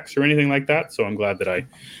or directs or anything like that. So I'm glad that I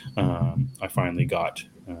finally got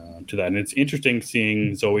to that. And it's interesting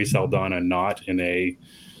seeing Zoe Saldana not in a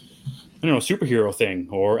superhero thing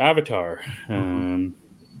or Avatar.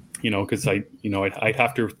 Because I'd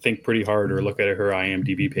have to think pretty hard or look at her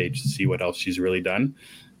IMDb page to see what else she's really done,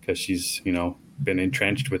 because she's been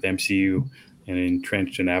entrenched with MCU and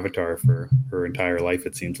entrenched in Avatar for her entire life,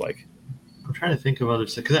 it seems like. I'm trying to think of other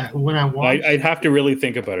stuff, because when I watched, I'd have to really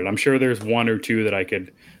think about it. I'm sure there's one or two that I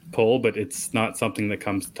could pull, but it's not something that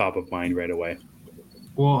comes top of mind right away.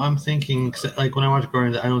 Well, I'm thinking, like, when I watch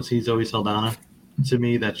Guardians, I don't see Zoe Saldana. To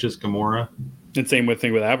me, that's just Gamora. And same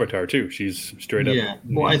thing with Avatar too. She's straight up. Yeah.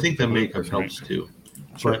 Well, I think the makeup helps too.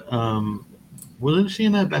 Sure. But wasn't she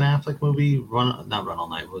in that Ben Affleck movie? Not Run All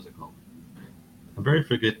Night. What was it called? I'm very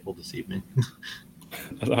forgetful this evening.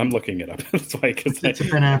 I'm looking it up. That's why. It's a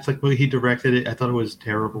Ben Affleck movie. He directed it. I thought it was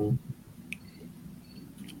terrible.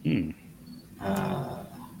 Live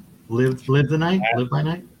the Night. Live by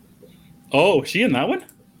Night. Oh, she in that one?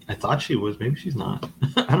 I thought she was. Maybe she's not.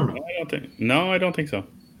 I don't know. I don't think so.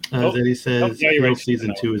 Zeddy says right.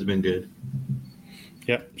 Season 2 has been good.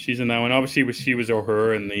 Yeah, she's in that one. Obviously, she was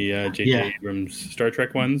her in the J.J. Abrams Star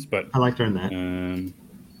Trek ones, but I liked her in that.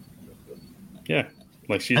 Yeah,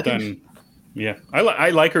 like she's done. Yeah, I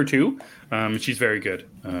like her too. She's very good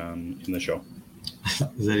in the show.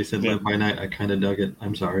 Zeddy said, "Live by Night." I kind of dug it.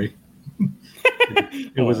 I'm sorry.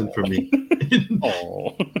 It wasn't for me.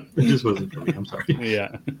 Oh, it just wasn't for me. I'm sorry.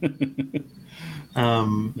 Yeah.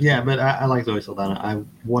 But I like Zoe Saldana. I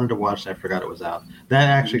wanted to watch it. I forgot it was out. That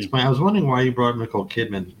actually explains. I was wondering why you brought Nicole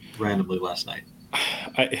Kidman randomly last night.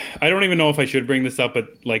 I don't even know if I should bring this up, but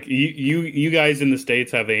like you guys in the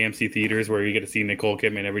States have AMC theaters where you get to see Nicole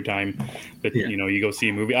Kidman every time that you go see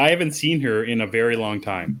a movie. I haven't seen her in a very long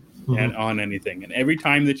time and on anything. And every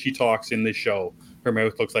time that she talks in this show, her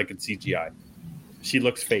mouth looks like it's CGI. She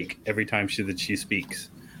looks fake every time she speaks.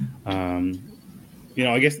 I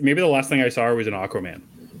guess maybe the last thing I saw her was in Aquaman.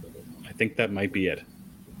 I think that might be it.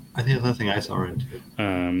 I think the last thing I saw her in too.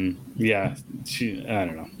 Yeah, I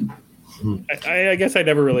don't know. I guess I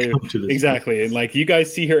never really exactly. And like you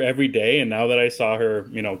guys see her every day, and now that I saw her,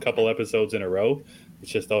 a couple episodes in a row,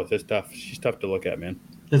 it's just it's tough. She's tough to look at, man.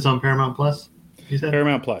 It's on Paramount Plus. You said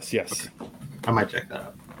Paramount Plus, yes. Okay. I might check that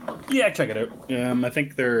out. Yeah, check it out. I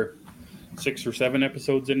think they're 6 or 7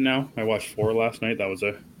 episodes in now. I watched 4 last night. That was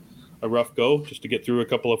a rough go just to get through a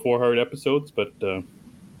couple of 4 hard episodes, but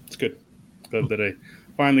it's good. Glad that I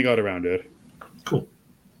finally got around to it. Cool.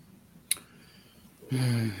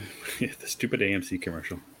 Yeah, the stupid AMC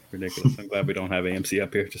commercial. Ridiculous. I'm glad we don't have AMC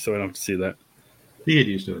up here just so I don't have to see that. You get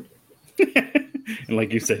used to it. And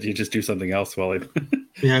like you said, you just do something else while I...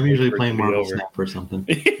 Yeah, I'm usually playing Marvel Snap or something.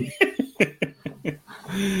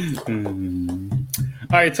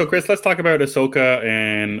 All right, so Chris, let's talk about Ahsoka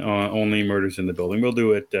and Only Murders in the Building. We'll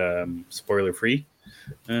do it spoiler-free,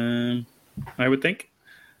 I would think.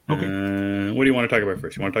 Okay. What do you want to talk about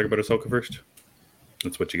first? You want to talk about Ahsoka first?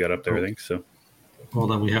 That's what you got up there, I think. So.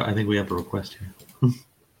 Hold on, I think we have a request here.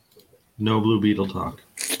 No Blue Beetle talk.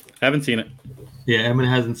 Haven't seen it. Yeah, Emmett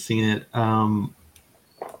hasn't seen it.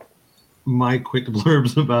 My quick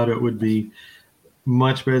blurbs about it would be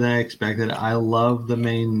much better than I expected. I love the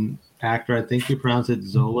main actor. I think you pronounce it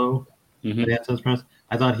Zolo. Mm-hmm. That's how it's pronounced.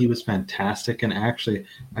 I thought he was fantastic, and actually,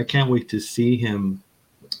 I can't wait to see him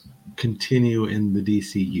continue in the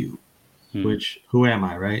DCU. Which, who am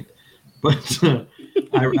I, right? But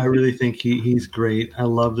I really think he's great. I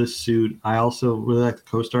love this suit. I also really like the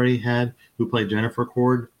co-star he had, who played Jennifer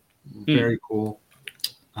Cord. Very cool.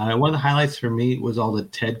 One of the highlights for me was all the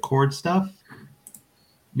Ted Cord stuff.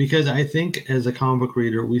 Because I think as a comic book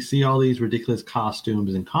reader, we see all these ridiculous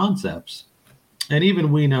costumes and concepts. And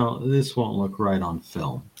even we know this won't look right on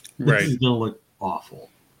film. This is going to look awful.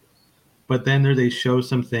 But then they show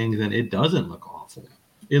some things, and it doesn't look awful.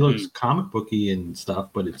 It looks comic booky and stuff,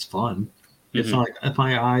 but it's fun. It's not like if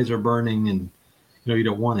my eyes are burning and you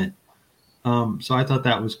don't want it. So I thought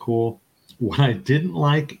that was cool. What I didn't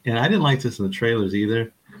like, and I didn't like this in the trailers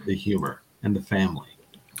either, the humor and the family.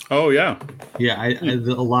 Oh yeah, yeah. A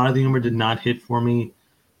lot of the humor did not hit for me.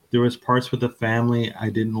 There was parts with the family I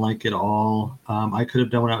didn't like at all. I could have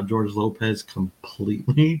done without George Lopez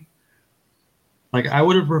completely. Like I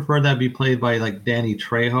would have preferred that be played by like Danny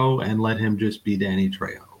Trejo and let him just be Danny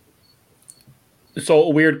Trejo. So a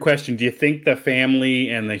weird question: do you think the family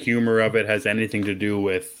and the humor of it has anything to do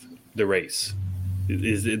with the race?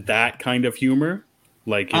 Is it that kind of humor?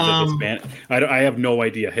 Like, is it Hispanic? I have no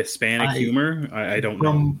idea. Hispanic humor? I don't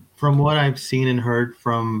know. From what I've seen and heard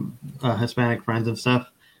from Hispanic friends and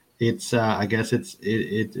stuff, it's I guess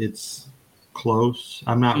it's close.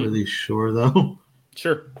 I'm not really sure though.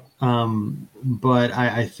 Sure. But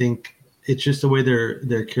I think it's just the way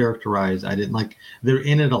they're characterized. I didn't like. They're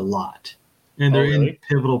in it a lot, and they're in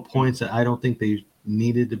pivotal points that I don't think they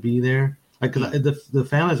needed to be there. Like, cause the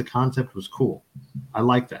family as a concept was cool. I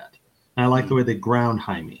like that. And I like the way they ground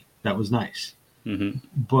Jaime. That was nice.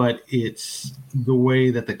 But it's the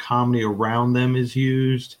way that the comedy around them is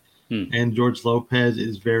used. And George Lopez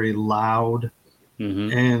is very loud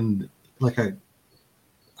and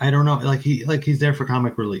I don't know, like he's there for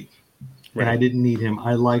comic relief. Right. And I didn't need him.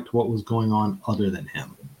 I liked what was going on other than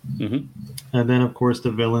him. And then, of course,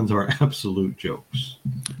 the villains are absolute jokes.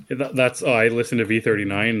 I listened to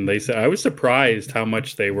V39, and they said I was surprised how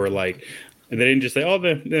much they were like. And they didn't just say, "Oh,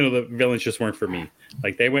 the villains just weren't for me."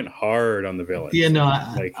 Like they went hard on the villains. Yeah, no,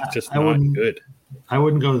 just not good. I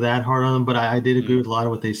wouldn't go that hard on them, but I did agree with a lot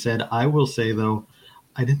of what they said. I will say though,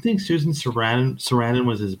 I didn't think Susan Sarandon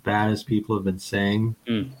was as bad as people have been saying.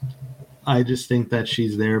 I just think that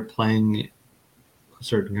she's there playing a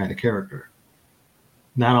certain kind of character.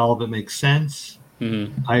 Not all of it makes sense.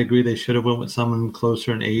 I agree they should have went with someone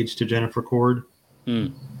closer in age to Jennifer Cord,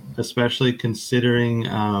 especially considering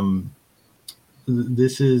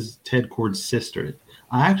this is Ted Cord's sister.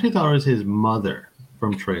 I actually thought it was his mother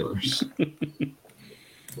from trailers.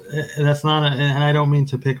 That's not, and I don't mean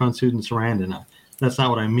to pick on Susan Sarandon. That's not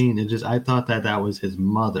what I mean. It just I thought that was his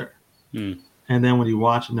mother. And then when you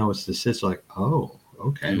watch it, no, it's the sister. Like, oh,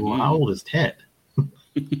 okay. Well, how old is Ted?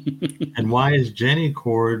 And why is Jenny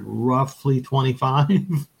Cord roughly 25?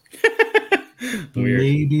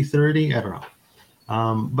 Maybe 30? I don't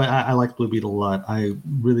know. But I like Blue Beetle a lot. I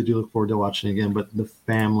really do look forward to watching it again, but the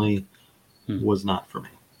family was not for me.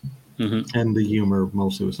 And the humor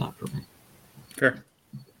mostly was not for me. Sure.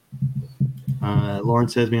 Lauren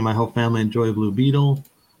says, me and my whole family enjoy Blue Beetle.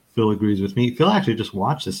 Phil agrees with me. Phil actually just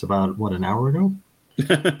watched this about, an hour ago?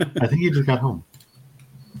 I think he just got home.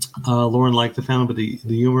 Lauren liked the family, but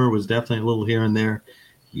the humor was definitely a little here and there.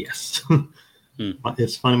 Yes.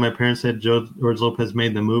 It's funny. My parents said George Lopez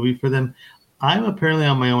made the movie for them. I'm apparently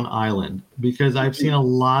on my own island because I've seen a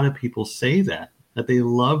lot of people say that they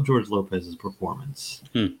love George Lopez's performance.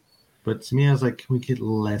 But to me, I was like, can we get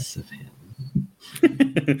less of him?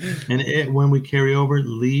 And when we carry over,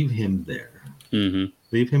 leave him there.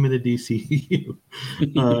 Leave him in the DCU.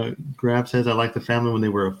 Grab says, I like the family when they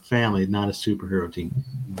were a family, not a superhero team.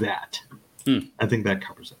 I think that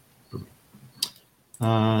covers it for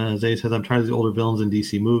me. Zay says, I'm tired of the older villains in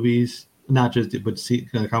DC movies, not just, but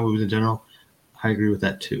comic movies in general. I agree with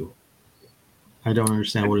that too. I don't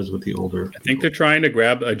understand what is with the older. I think they're trying to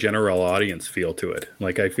grab a general audience feel to it.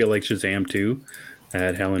 Like, I feel like Shazam 2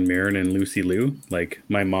 had Helen Mirren and Lucy Liu. Like,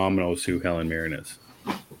 my mom knows who Helen Mirren is.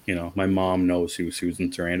 You know, my mom knows who Susan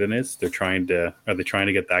Sarandon is. Are they trying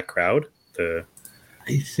to get that crowd to?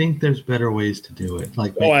 I think there's better ways to do it.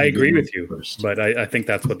 Like, I agree with you, but I think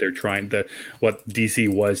that's what they're trying to. What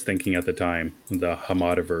DC was thinking at the time, the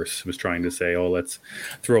Hamadaverse was trying to say, let's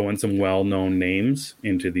throw in some well-known names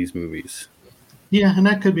into these movies. Yeah, and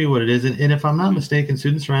that could be what it is. And if I'm not mistaken,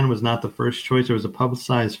 Susan Sarandon was not the first choice. It was a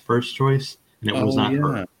publicized first choice, and it was not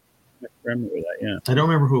her. I remember that. Yeah, I don't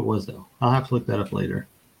remember who it was though. I'll have to look that up later.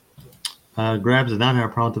 Grabs does not have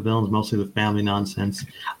a problem with the villains, mostly the family nonsense.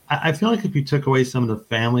 I feel like if you took away some of the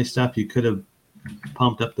family stuff, you could have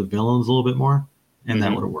pumped up the villains a little bit more, and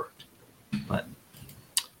that would have worked. But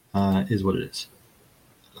is what it is.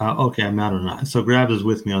 Okay, I'm not on an island. So Grabs is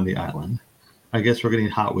with me on the island. I guess we're getting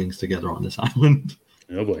hot wings together on this island.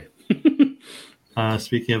 Oh boy.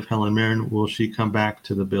 Speaking of Helen Mirren, will she come back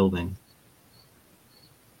to the building?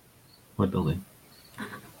 What building?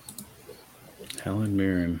 Helen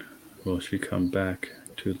Mirren. Will she come back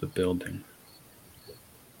to the building?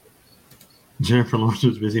 Jennifer Lawrence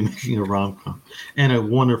was busy making a rom-com. And a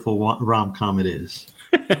wonderful rom-com it is.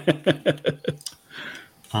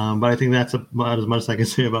 But I think that's about as much as I can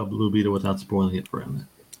say about Blue Beetle without spoiling it for him.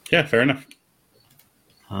 Yeah, fair enough.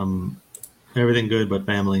 Everything good but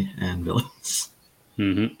family and villains.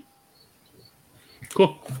 Mm-hmm.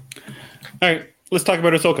 Cool. All right, let's talk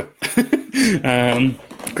about Ahsoka.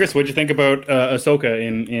 Chris, what'd you think about Ahsoka?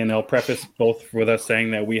 And I'll preface both with us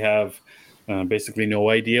saying that we have basically no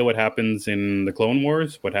idea what happens in the Clone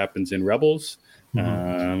Wars, what happens in Rebels,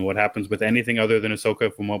 what happens with anything other than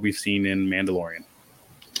Ahsoka from what we've seen in Mandalorian.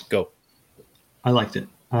 Go. I liked it.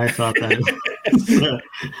 I thought that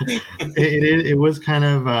it was kind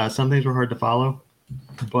of some things were hard to follow,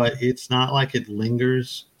 but it's not like it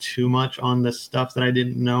lingers too much on the stuff that I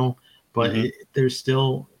didn't know. But there's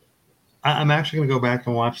still. I'm actually going to go back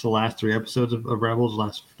and watch the last 3 episodes of Rebels,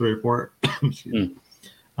 last 3 or 4,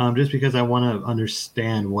 just because I want to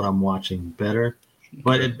understand what I'm watching better.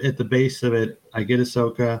 But at the base of it, I get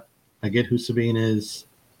Ahsoka, I get who Sabine is.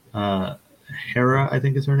 Hera, I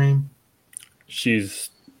think is her name. She's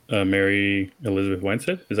Mary Elizabeth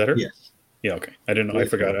Winstead. Is that her? Yes. Yeah. Okay. I didn't know. I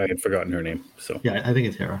forgot. I had forgotten her name. So yeah, I think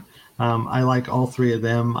it's Hera. I like all 3 of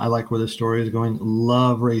them. I like where the story is going.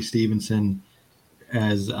 Love Ray Stevenson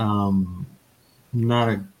as he's not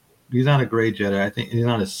a great Jedi. I think he's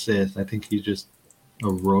not a Sith. I think he's just a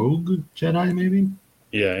rogue Jedi, maybe.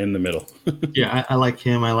 Yeah, in the middle. Yeah, I like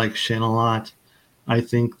him. I like Shin a lot. I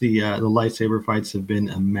think the lightsaber fights have been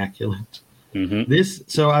immaculate.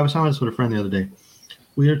 So I was talking this with a friend the other day.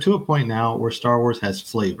 We are to a point now where Star Wars has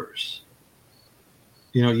flavors.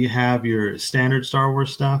 You know, you have your standard Star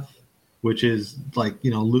Wars stuff, which is like,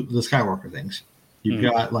 you know, Luke, the Skywalker things. You've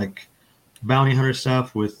got like bounty hunter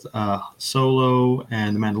stuff with Solo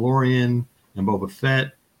and the Mandalorian and Boba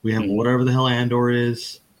Fett. We have whatever the hell Andor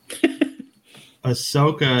is.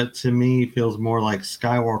 Ahsoka to me feels more like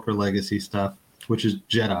Skywalker legacy stuff, which is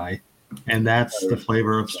Jedi, and that's the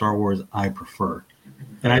flavor of Star Wars I prefer.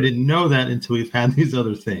 And I didn't know that until we've had these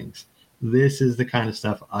other things. This is the kind of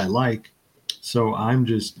stuff I like, so I'm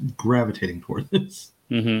just gravitating toward this.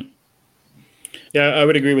 Yeah, I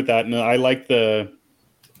would agree with that. And I like the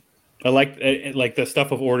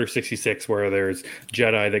stuff of Order 66 where there's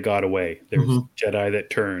Jedi that got away, there's Jedi that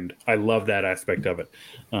turned. I love that aspect of it.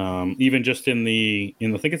 Even just I think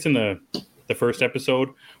it's in the first episode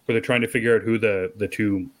where they're trying to figure out who the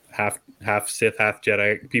 2 half Sith, half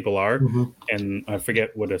Jedi people are, and I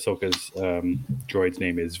forget what Ahsoka's droid's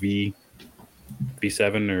name is,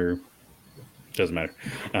 V7 or doesn't matter.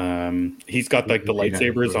 He's got like the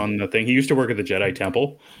lightsabers on the thing. He used to work at the Jedi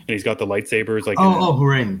Temple, and he's got the lightsabers like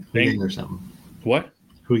Hurang or something. What?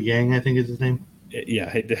 Hu Yang, I think is his name.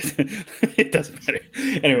 Yeah, it doesn't matter.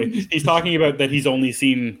 Anyway, he's talking about that he's only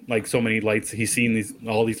seen like so many lights. He's seen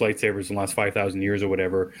all these lightsabers in the last 5,000 years or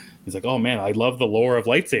whatever. He's like, oh man, I love the lore of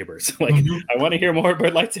lightsabers. Like, I want to hear more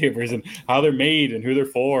about lightsabers and how they're made and who they're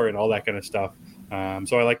for and all that kind of stuff.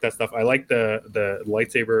 So I like that stuff. I like the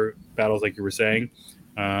lightsaber battles, like you were saying.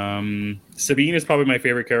 Sabine is probably my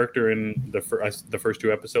favorite character in the first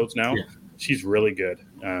 2 episodes now. Yeah. She's really good.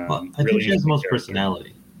 I think she has the most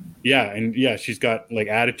personality. Yeah, and yeah, she's got like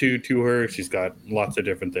attitude to her. She's got lots of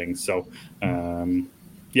different things. So, I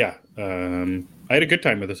had a good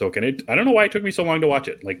time with Ahsoka. And I don't know why it took me so long to watch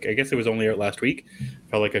it. Like, I guess it was only out last week.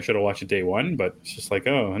 Felt like I should have watched it day 1, but it's just like,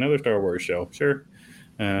 oh, another Star Wars show. Sure.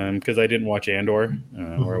 Because I didn't watch Andor,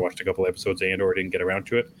 or I watched a couple episodes of Andor, didn't get around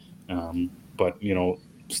to it. But, you know,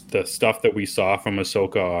 the stuff that we saw from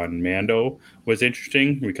Ahsoka on Mando was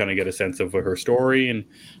interesting. We kind of get a sense of her story, and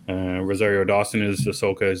Rosario Dawson as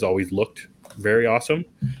Ahsoka has always looked very awesome.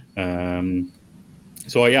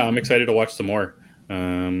 So yeah, I'm excited to watch some more.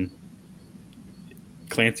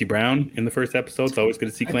 Clancy Brown in the first episode. It's always good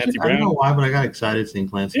to see Clancy Brown. I don't know why, but I got excited seeing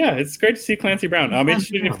Clancy. Yeah, it's great to see Clancy Brown. I'm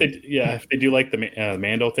interested if they do like the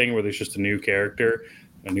Mando thing where there's just a new character,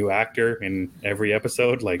 a new actor in every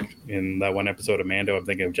episode. Like in that one episode of Mando, I'm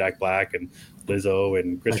thinking of Jack Black and Lizzo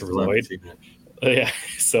and Christopher Lloyd. Yeah,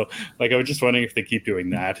 so like I was just wondering if they keep doing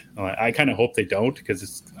that. I kind of hope they don't, because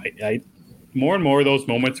it's I more and more of those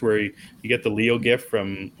moments where you get the Leo gift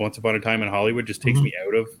from Once Upon a Time in Hollywood just takes me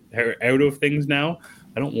out of things now.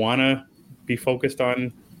 I don't want to be focused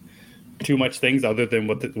on too much things other than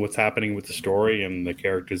what's happening with the story and the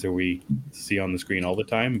characters that we see on the screen all the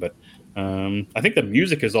time. But I think the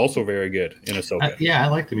music is also very good in Ahsoka. Yeah, I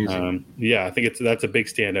like the music. I think that's a big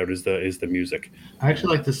standout is the music. I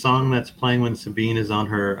actually like the song that's playing when Sabine is on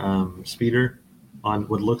her speeder on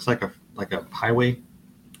what looks like a highway.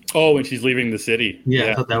 Oh, when she's leaving the city.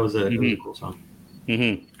 Yeah. I thought that was a really cool song.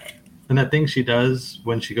 And that thing she does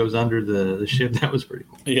when she goes under the ship, that was pretty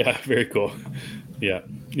cool. Yeah, very cool. Yeah,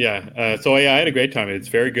 yeah. So I had a great time. It's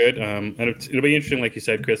very good, and it'll be interesting, like you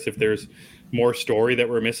said, Chris, if there's more story that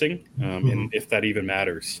we're missing, and if that even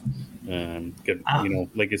matters.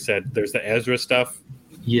 Like you said, there's the Ezra stuff.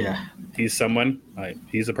 Yeah, he's someone.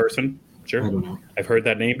 He's a person. Sure, I don't know. I've heard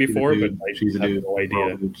that name before, but She's a have dude. no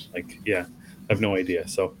idea. I have no idea.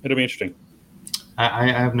 So it'll be interesting.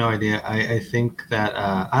 I have no idea. I think that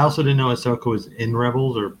I also didn't know Ahsoka was in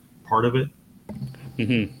Rebels or part of it,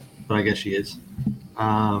 but I guess she is.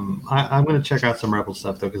 I'm going to check out some Rebel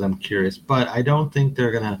stuff though because I'm curious. But I don't think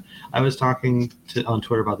they're gonna. I was talking on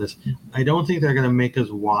Twitter about this. I don't think they're gonna make us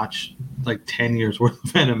watch like 10 years worth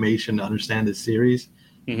of animation to understand this series.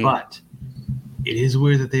 But it is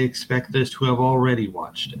weird that they expect us to have already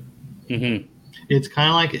watched it. It's kind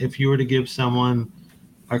of like if you were to give someone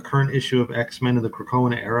a current issue of X-Men of the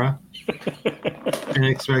Krakoa era and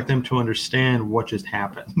expect them to understand what just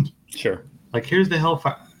happened. Sure. Like, here's the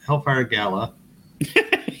Hellfire Gala.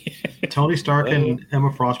 Tony Stark and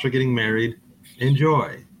Emma Frost are getting married.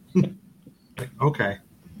 Enjoy. Like, okay.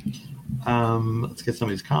 Let's get some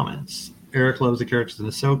of these comments. Eric loves the characters in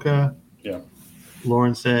Ahsoka. Yeah.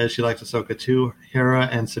 Lauren says she likes Ahsoka too. Hera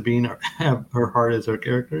and Sabine have her heart as their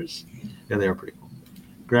characters. Yeah, they are pretty cool.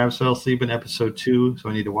 Grabs fell asleep in episode 2, so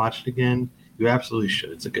I need to watch it again. You absolutely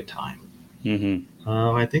should. It's a good time.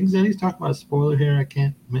 I think Zeddy's talking about a spoiler here I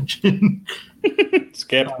can't mention.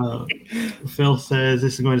 Skip. Phil says,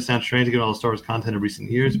 this is going to sound strange to get all the Star Wars content of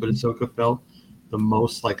recent years, but Ahsoka felt the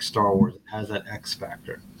most like Star Wars. It has that X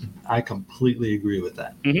factor. I completely agree with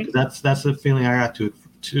that. That's the feeling I got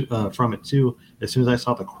from it too. As soon as I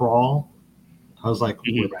saw the crawl, I was like,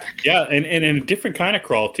 we're back. Yeah, and a different kind of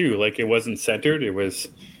crawl too. Like it wasn't centered; it was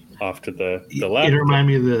off to the left. It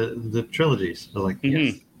reminded me of the trilogies. I was like,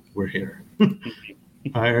 yes, we're here.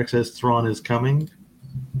 Eric says Thrawn is coming.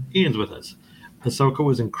 Ian's with us. Ahsoka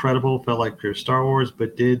was incredible, felt like pure Star Wars,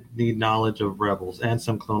 but did need knowledge of Rebels and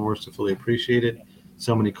some Clone Wars to fully appreciate it.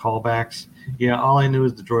 So many callbacks. Yeah, all I knew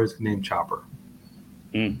is the droid's named Chopper.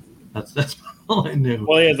 That's all I knew.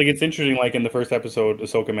 Well, yeah, it's interesting. Like in the first episode,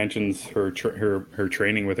 Ahsoka mentions her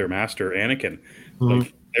training with her master Anakin.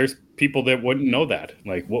 Like, there's people that wouldn't know that.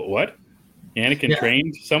 Like, what? Anakin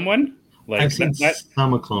trained someone? Like, I've seen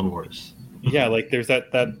some of Clone Wars. Yeah, like there's that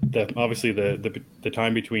obviously the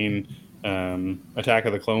time between Attack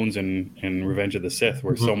of the Clones and Revenge of the Sith,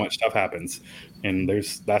 where so much stuff happens, and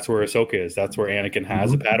that's where Ahsoka is. That's where Anakin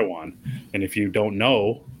has a Padawan, and if you don't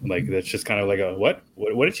know, like that's just kind of like a what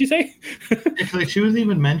did she say? Like she wasn't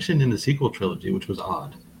even mentioned in the sequel trilogy, which was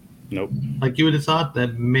odd. Nope. Like you would have thought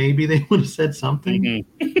that maybe they would have said something,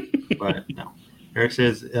 but no. Eric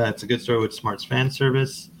says it's a good story with Smart's fan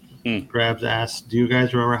service. Grabs asks, do you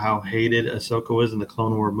guys remember how hated Ahsoka was in the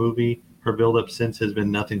Clone War movie? Her build-up since has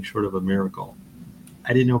been nothing short of a miracle.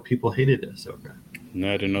 I didn't know people hated Ahsoka.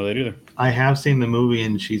 No, I didn't know that either. I have seen the movie,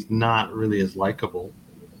 and she's not really as likable.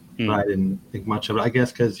 But I didn't think much of it. I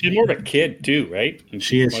guess because she's more of a kid too, right? And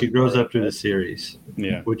she is. She grows up through the series,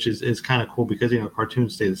 which is kind of cool because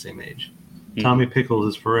cartoons stay the same age. Tommy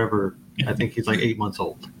Pickles is forever. I think he's like 8 months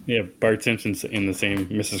old. Yeah, Bart Simpson's in the same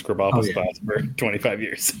Mrs. Krabappel's class for 25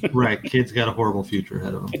 years. Right, kid's got a horrible future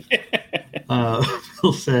ahead of him.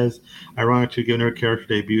 Phil says, ironic to given her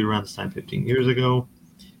character debuted around this time 15 years ago.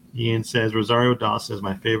 Ian says, Rosario Dawson is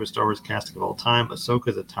my favorite Star Wars casting of all time. Ahsoka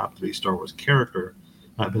is a top 3 Star Wars character.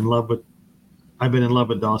 I've been in love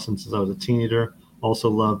with Dawson since I was a teenager. Also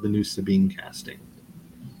love the new Sabine casting.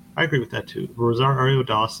 I agree with that too. Rosario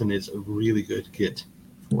Dawson is a really good get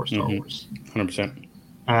for Star Wars. 100%.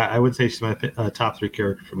 I would say she's my top 3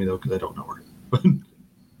 character for me though, because I don't know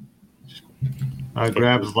her.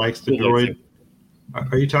 Grabs likes the droid.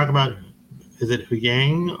 Are you talking about? Is it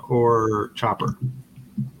Huyang or Chopper?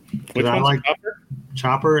 Which one's Chopper?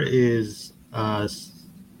 Chopper is Hera's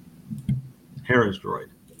droid.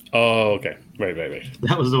 Oh, okay. Right.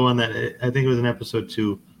 That was the one that I think it was in episode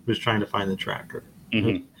 2. Was trying to find the tracker.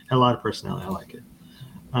 Had a lot of personality. I like it.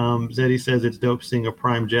 Zeddy says it's dope seeing a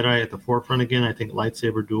Prime Jedi at the forefront again. I think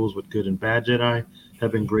lightsaber duels with good and bad Jedi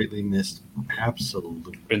have been greatly missed.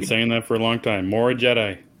 Absolutely. Been saying that for a long time. More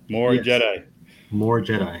Jedi. More Jedi. More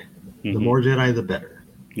Jedi. The more Jedi, the better.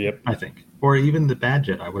 Yep. I think. Or even the bad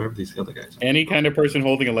Jedi, whatever these other guys are. Any kind of person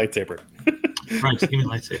holding a lightsaber. Right, just give me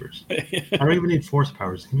lightsabers. I don't even need force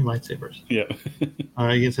powers. Give me lightsabers. Yeah.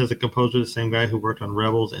 Ian says the composer is the same guy who worked on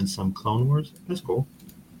Rebels and some Clone Wars. That's cool.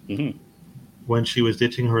 When she was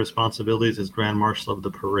ditching her responsibilities as Grand Marshal of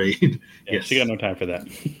the parade. Yeah, yes. She got no time for that.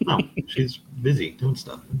 No, she's busy doing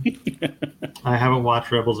stuff. I haven't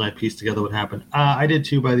watched Rebels and I pieced together what happened. I did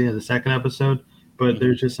too by the end of the second episode, but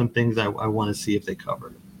there's just some things I want to see if they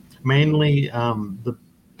cover. Mainly the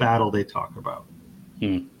battle they talk about.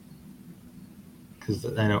 Because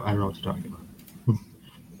I don't know what you're talking about.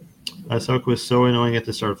 Ahsoka was so annoying at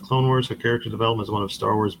the start of Clone Wars. Her character development is one of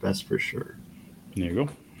Star Wars' best for sure. There you go.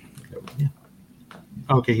 Yeah.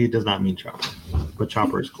 Okay, he does not mean Chopper, but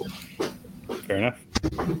Chopper is cool. Fair enough.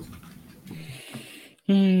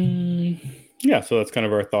 Yeah, so that's kind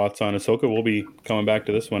of our thoughts on Ahsoka. We'll be coming back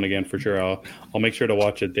to this one again for sure. I'll make sure to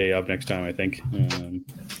watch it day of next time, I think,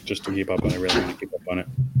 just to keep up on it. I really want to keep up on it.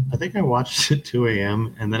 I think I watched it at 2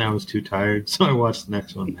 a.m. and then I was too tired, so I watched the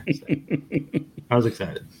next one next day. I was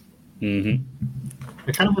excited. Mm-hmm.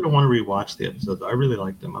 I kind of want to rewatch the episodes. I really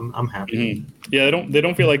liked them. I'm happy. Mm-hmm. Yeah, they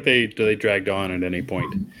don't feel like they dragged on at any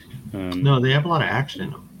point. No, they have a lot of action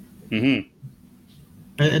in them. Mm-hmm.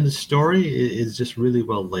 And the story is just really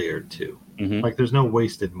well layered too. Mm-hmm. Like there's no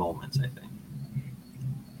wasted moments, I think.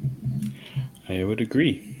 I would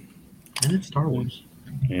agree. And it's Star Wars.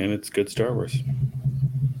 And it's good Star Wars.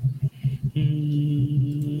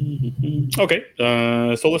 Okay,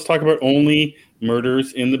 so let's talk about only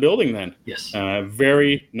murders in the building then. Yes.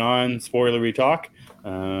 Very non-spoilery talk.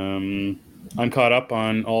 I'm caught up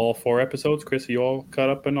on all 4 episodes. Chris, are you all caught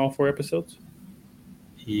up on all 4 episodes?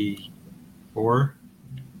 4? 4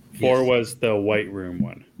 yes. was the White Room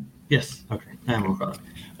one. Yes. Okay. I'm all caught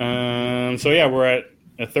up. So yeah, we're at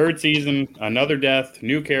a 3rd season, another death,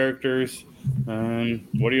 new characters. What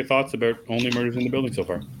are your thoughts about only murders in the building so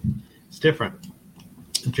far? It's different.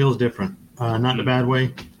 It feels different. Not in a bad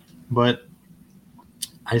way, but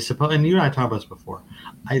I suppose, and you and I talked about this before,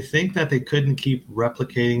 I think that they couldn't keep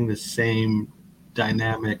replicating the same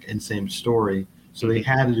dynamic and same story, so they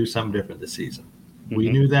had to do something different this season. Mm-hmm. We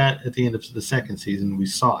knew that at the end of the 2nd season. We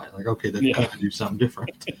saw it. Like, okay, they got to do something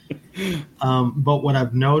different. But what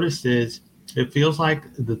I've noticed is it feels like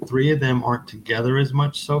the 3 of them aren't together as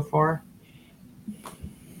much so far.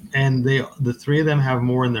 And the 3 of them have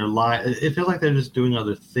more in their life. It feels like they're just doing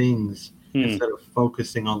other things instead of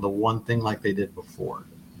focusing on the one thing like they did before.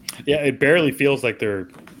 Yeah, it barely feels like they're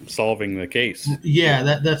solving the case.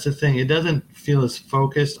 Yeah, that's the thing. It doesn't feel as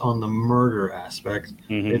focused on the murder aspect.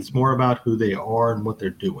 Mm-hmm. It's more about who they are and what they're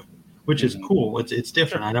doing, which is cool. It's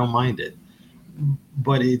different. I don't mind it.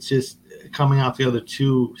 But it's just coming out the other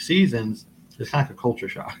 2 seasons, it's kind of like a culture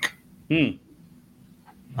shock.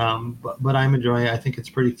 But I'm enjoying it. I think it's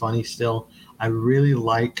pretty funny still. I really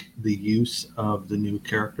like the use of the new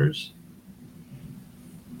characters.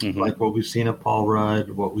 Like what we've seen of Paul Rudd,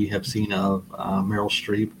 what we have seen of Meryl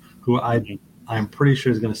Streep, who I'm pretty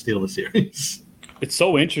sure is going to steal the series. It's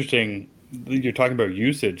so interesting that you're talking about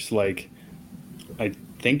usage. Like, I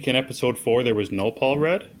think in episode 4 there was no Paul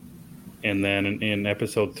Rudd, and then in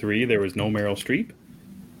episode 3 there was no Meryl Streep,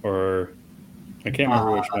 or I can't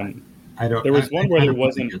remember which one. There was one where there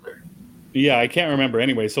wasn't. Yeah, I can't remember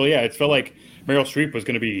anyway. So yeah, it felt like Meryl Streep was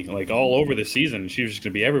going to be like all over the season. She was just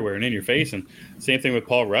going to be everywhere and in your face. And same thing with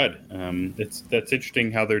Paul Rudd. That's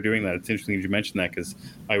interesting how they're doing that. It's interesting that you mentioned that, because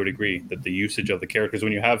I would agree that the usage of the characters,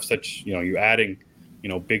 when you have such, you're adding,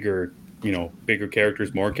 bigger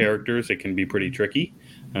characters, more characters, it can be pretty tricky.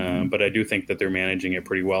 But I do think that they're managing it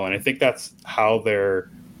pretty well, and I think that's how they're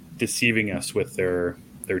deceiving us with their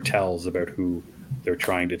tells about who they're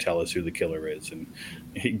trying to tell us who the killer is, and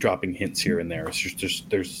dropping hints here and there. It's just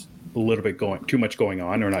there's a little bit too much going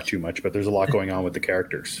on, or not too much, but there's a lot going on with the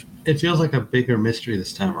characters. It feels like a bigger mystery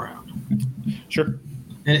this time around. Sure.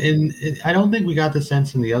 And I don't think we got the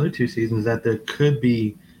sense in the other 2 seasons that there could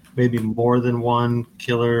be maybe more than one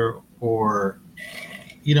killer, or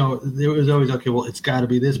there was always, okay, well, it's got to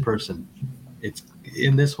be this person. It's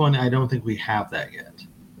in this one. I don't think we have that yet.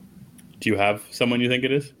 Do you have someone you think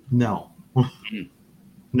it is? No.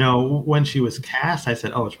 No, when she was cast, I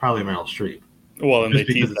said, "Oh, it's probably Meryl Streep." Well, and they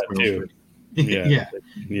teased that too. Yeah.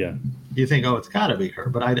 You think, "Oh, it's got to be her,"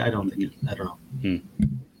 but I don't think it. I don't know.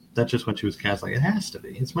 That's just when she was cast. Like, it has to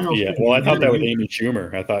be. It's Meryl Streep. Yeah. Well, I thought that was Amy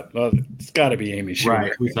Schumer. I thought, well, it's got to be Amy Schumer.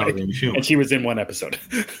 Right. We thought it was Amy Schumer, and she was in one episode.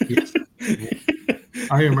 Yes.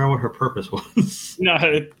 I don't even remember what her purpose was. No,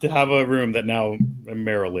 to have a room that now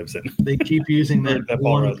Meryl lives in. They keep using that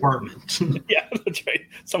one apartment. Yeah, that's right.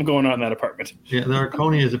 Something going on in that apartment. Yeah, the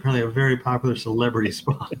Arconia is apparently a very popular celebrity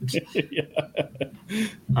spot. Yeah.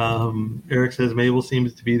 Eric says Mabel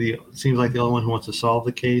seems like the only one who wants to solve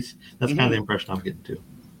the case. That's kind of the impression I'm getting too.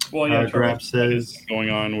 Well, yeah, Grab says going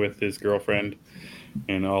on with his girlfriend,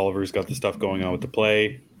 and Oliver's got the stuff going on with the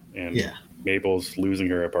play, and Mabel's losing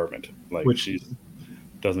her apartment. Which she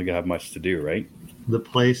doesn't have much to do, right? The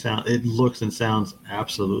play it looks and sounds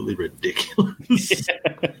absolutely ridiculous.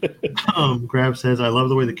 Grab says, I love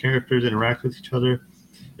the way the characters interact with each other.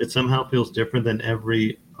 It somehow feels different than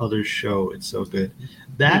every other show. It's so good.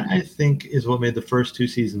 That, I think, is what made the first 2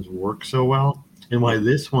 seasons work so well. and why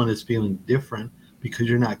this one is feeling different because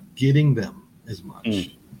you're not getting them as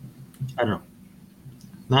much. I don't know.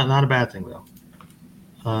 Not a bad thing though.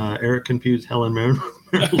 Eric confused Helen Mirren.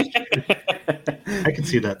 I can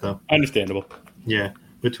see that though. Understandable. Yeah.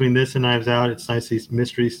 Between this and Knives Out, it's nice to see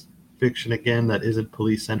mystery fiction again that isn't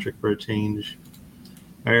police centric for a change.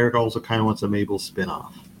 Eric also kind of wants a Mabel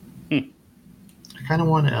spinoff. I kind of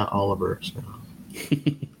want an Oliver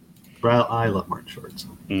spinoff. But I love Martin Short. So.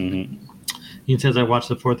 He says, I watched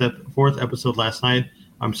the fourth episode last night.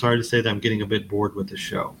 I'm sorry to say that I'm getting a bit bored with the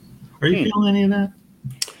show. Are you feeling any of that?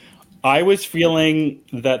 I was feeling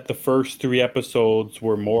that the first 3 episodes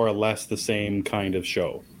were more or less the same kind of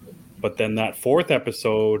show. But then that 4th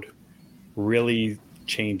episode really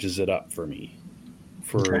changes it up for me.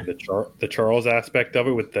 For the Charles aspect of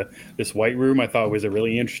it with this White Room, I thought was a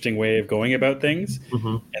really interesting way of going about things.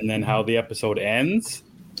 And then how the episode ends,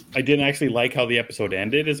 I didn't actually like how the episode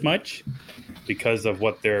ended as much because of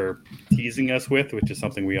what they're teasing us with, which is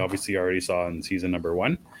something we obviously already saw in season number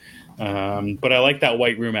 1. But I like that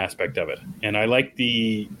White Room aspect of it, and I like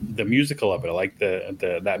the musical of it. I like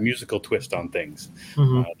that musical twist on things,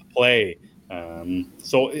 the play.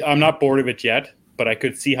 So I'm not bored of it yet, but I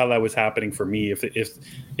could see how that was happening for me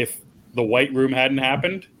if the White Room hadn't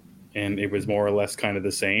happened and it was more or less kind of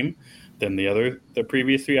the same than the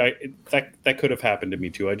previous 3. That could have happened to me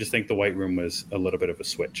too. I just think the White Room was a little bit of a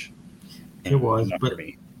switch. It was, but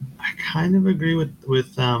I kind of agree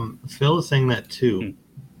with Phil saying that too.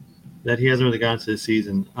 That he hasn't really gotten to the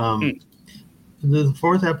season. The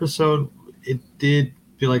 4th episode, it did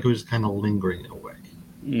feel like it was kind of lingering in a way.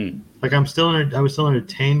 Like I was still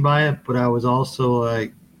entertained by it, but I was also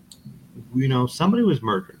like, somebody was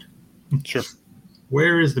murdered. Sure.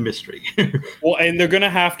 Where is the mystery? Well, and they're going to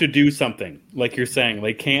have to do something, like you're saying.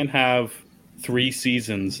 They can't have 3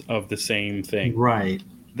 seasons of the same thing. Right.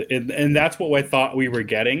 And that's what I thought we were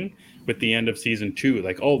getting with the end of season 2.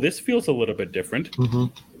 Like, oh, this feels a little bit different.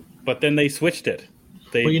 But then they switched it.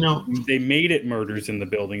 They made it murders in the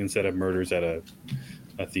building instead of murders at a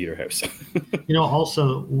theater house.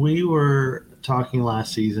 Also, we were talking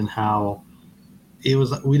last season how it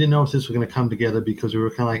was. We didn't know if this was going to come together because we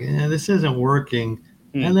were kind of like, this isn't working.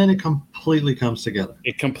 And then it completely comes together.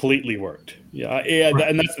 It completely worked. Yeah, right.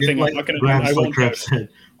 And that's the thing. Like, I won't said,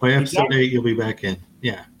 by episode 8, you'll be back in.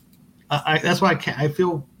 Yeah. That's why I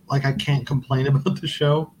feel like I can't complain about the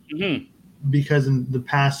show. Because in the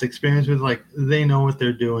past experience with they know what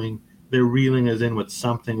they're doing, they're reeling us in with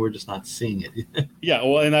something, we're just not seeing it. Yeah,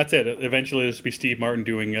 well, and that's it. Eventually, this will be Steve Martin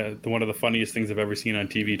doing one of the funniest things I've ever seen on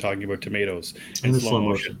TV, talking about tomatoes in slow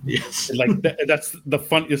motion. Yes, that's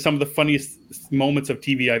some of the funniest moments of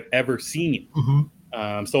TV I've ever seen.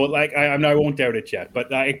 So I won't doubt it yet,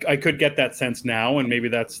 but I could get that sense now, and maybe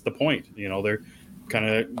that's the point. They're kind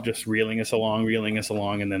of just reeling us along,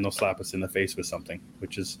 and then they'll slap us in the face with something,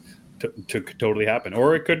 which is. To totally happen,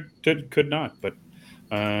 or it could not. But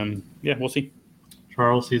we'll see.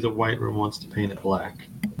 Charles sees a White Room, wants to paint it black.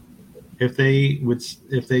 If they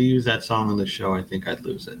use that song on the show, I think I'd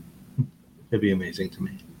lose it. It'd be amazing to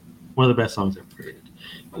me. One of the best songs ever created.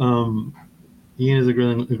 Ian is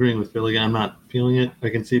agreeing with Philly. I'm not feeling it. I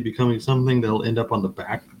can see it becoming something that'll end up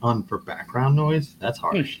for background noise. That's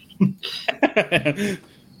harsh.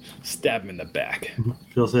 Stab him in the back.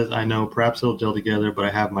 Phil says, I know, perhaps it'll gel together, but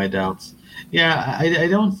I have my doubts. Yeah, I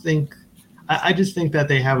don't think... I just think that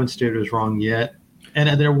they haven't steered us wrong yet.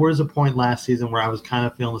 And there was a point last season where I was kind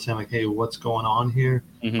of feeling the same, like, hey, what's going on here?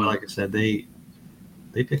 But like I said, they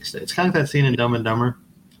fixed it. It's kind of that scene in Dumb and Dumber.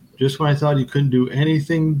 Just when I thought you couldn't do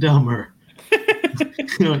anything dumber,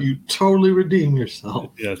 you totally redeem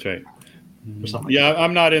yourself. Yeah, that's right. Yeah,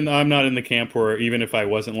 I'm not in the camp where even if I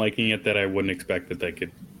wasn't liking it, that I wouldn't expect that they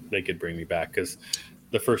could bring me back, because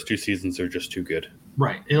the first 2 seasons are just too good.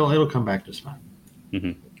 Right. It'll come back just fine.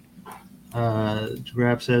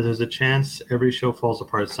 Grab says, there's a chance every show falls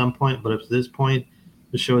apart at some point, but up to this point,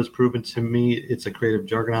 the show has proven to me it's a creative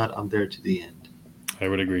juggernaut. I'm there to the end. I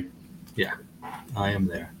would agree. Yeah, I am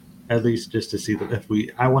there. At least just to see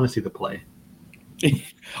I want to see the play.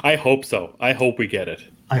 I hope so. I hope we get it.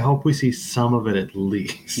 I hope we see some of it at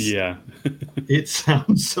least. Yeah. It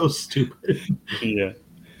sounds so stupid. Yeah.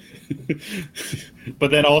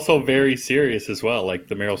 But then also very serious as well, like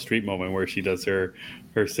the Meryl Streep moment where she does her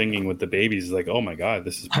singing with the babies. Like, oh my God,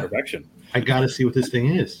 this is perfection. I got to see what this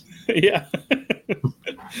thing is. Yeah.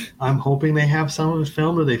 I'm hoping they have some of it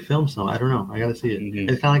filmed, or they film some. I don't know. I got to see it.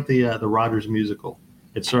 It's kind of like the Rogers musical.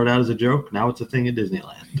 It started out as a joke. Now it's a thing at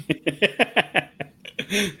Disneyland.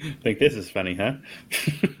 Think this is funny, huh?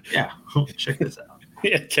 Yeah. Check this out.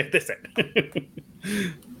 Yeah, check this out.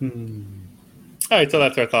 All right, so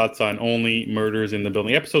that's our thoughts on Only Murders in the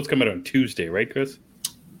Building. Episodes come out on Tuesday, right, Chris?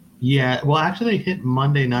 Yeah, well, actually, they hit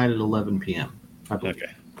Monday night at 11 p.m.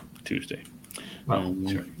 Okay, Tuesday. Well,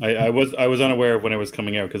 sure. I was unaware of when it was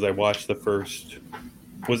coming out because I watched the first.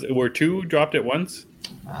 Were 2 dropped at once?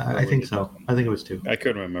 I think so. I think it was 2. I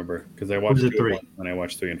couldn't remember because I watched 2 at 3 once and I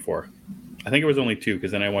watched 3 and 4. I think it was only 2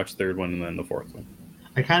 because then I watched the 3rd one and then the 4th one.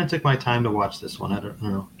 I kind of took my time to watch this one. I don't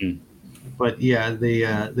know. But yeah, they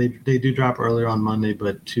do drop earlier on Monday,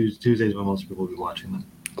 but Tuesdays when most people will be watching them.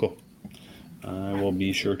 Cool. I will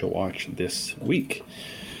be sure to watch this week.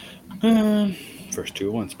 First 2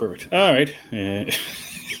 at once, perfect. All right. You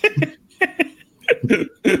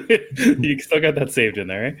still got that saved in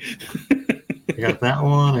there, right? I got that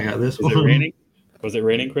one. I got this one. Was it raining? Was it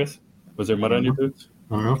raining, Chris? Was there mud on your boots?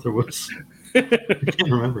 I don't know if there was. I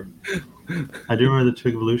can't remember. I do remember the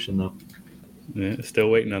Twig Evolution, though. Yeah, still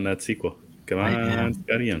waiting on that sequel. Come on,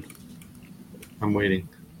 Scotty in. I'm waiting.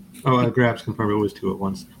 Oh, Grabs confirmed it was 2 at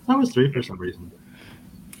once. That was 3 for some reason.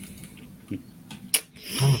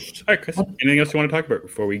 All right, Chris. Anything else you want to talk about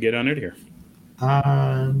before we get on out of here?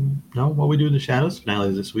 No. What we do in the Shadows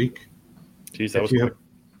finale this week. Jeez, that was quick.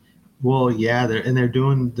 Well, yeah, they're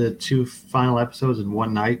doing the 2 final episodes in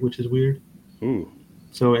one night, which is weird. Ooh.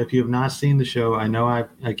 So if you have not seen the show, I know I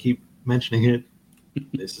keep mentioning it.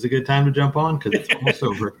 This is a good time to jump on because it's almost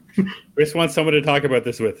over. Chris wants someone to talk about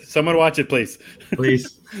this with. Someone watch it, please.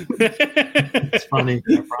 Please. It's funny,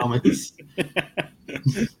 I promise.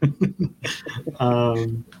 I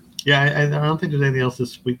don't think there's anything else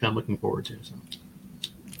this week that I'm looking forward to. So.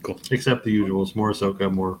 Cool. Except the usuals. More Ahsoka,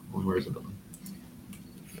 more Where's the Building.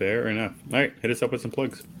 Fair enough. All right, hit us up with some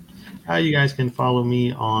plugs. You guys can follow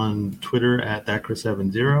me on Twitter at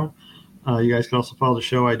thatchris70. You guys can also follow the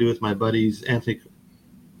show I do with my buddies Anthony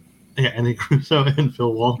Crusoe and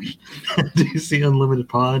Phil Walsh at DC Unlimited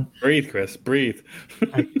Pod. Breathe, Chris. Breathe.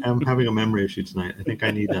 I'm having a memory issue tonight. I think I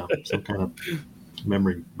need some kind of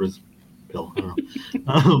memory pill. I don't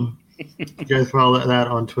know. You guys follow that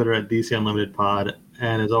on Twitter at DC Unlimited Pod.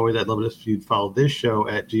 And as always, I'd love it if you'd follow this show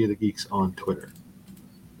at G of the Geeks on Twitter.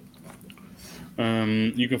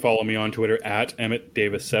 You can follow me on Twitter at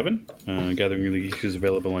EmmettDavis7. Gathering of the Geeks is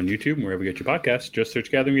available on YouTube and wherever you get your podcasts. Just search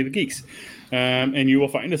Gathering of the Geeks. And you will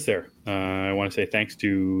find us there. I want to say thanks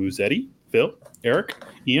to Zeddy, Phil, Eric,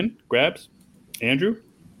 Ian, Grabs, Andrew,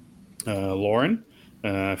 Lauren.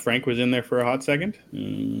 Frank was in there for a hot second.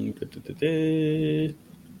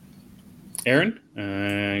 Aaron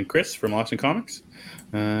and Chris from Lost in Comics.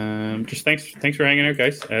 Just thanks for hanging out,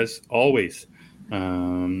 guys, as always.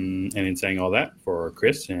 And in saying all that, for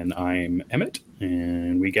Chris and I'm Emmett,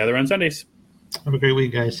 and we gather on Sundays. Have a great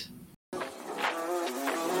week, guys.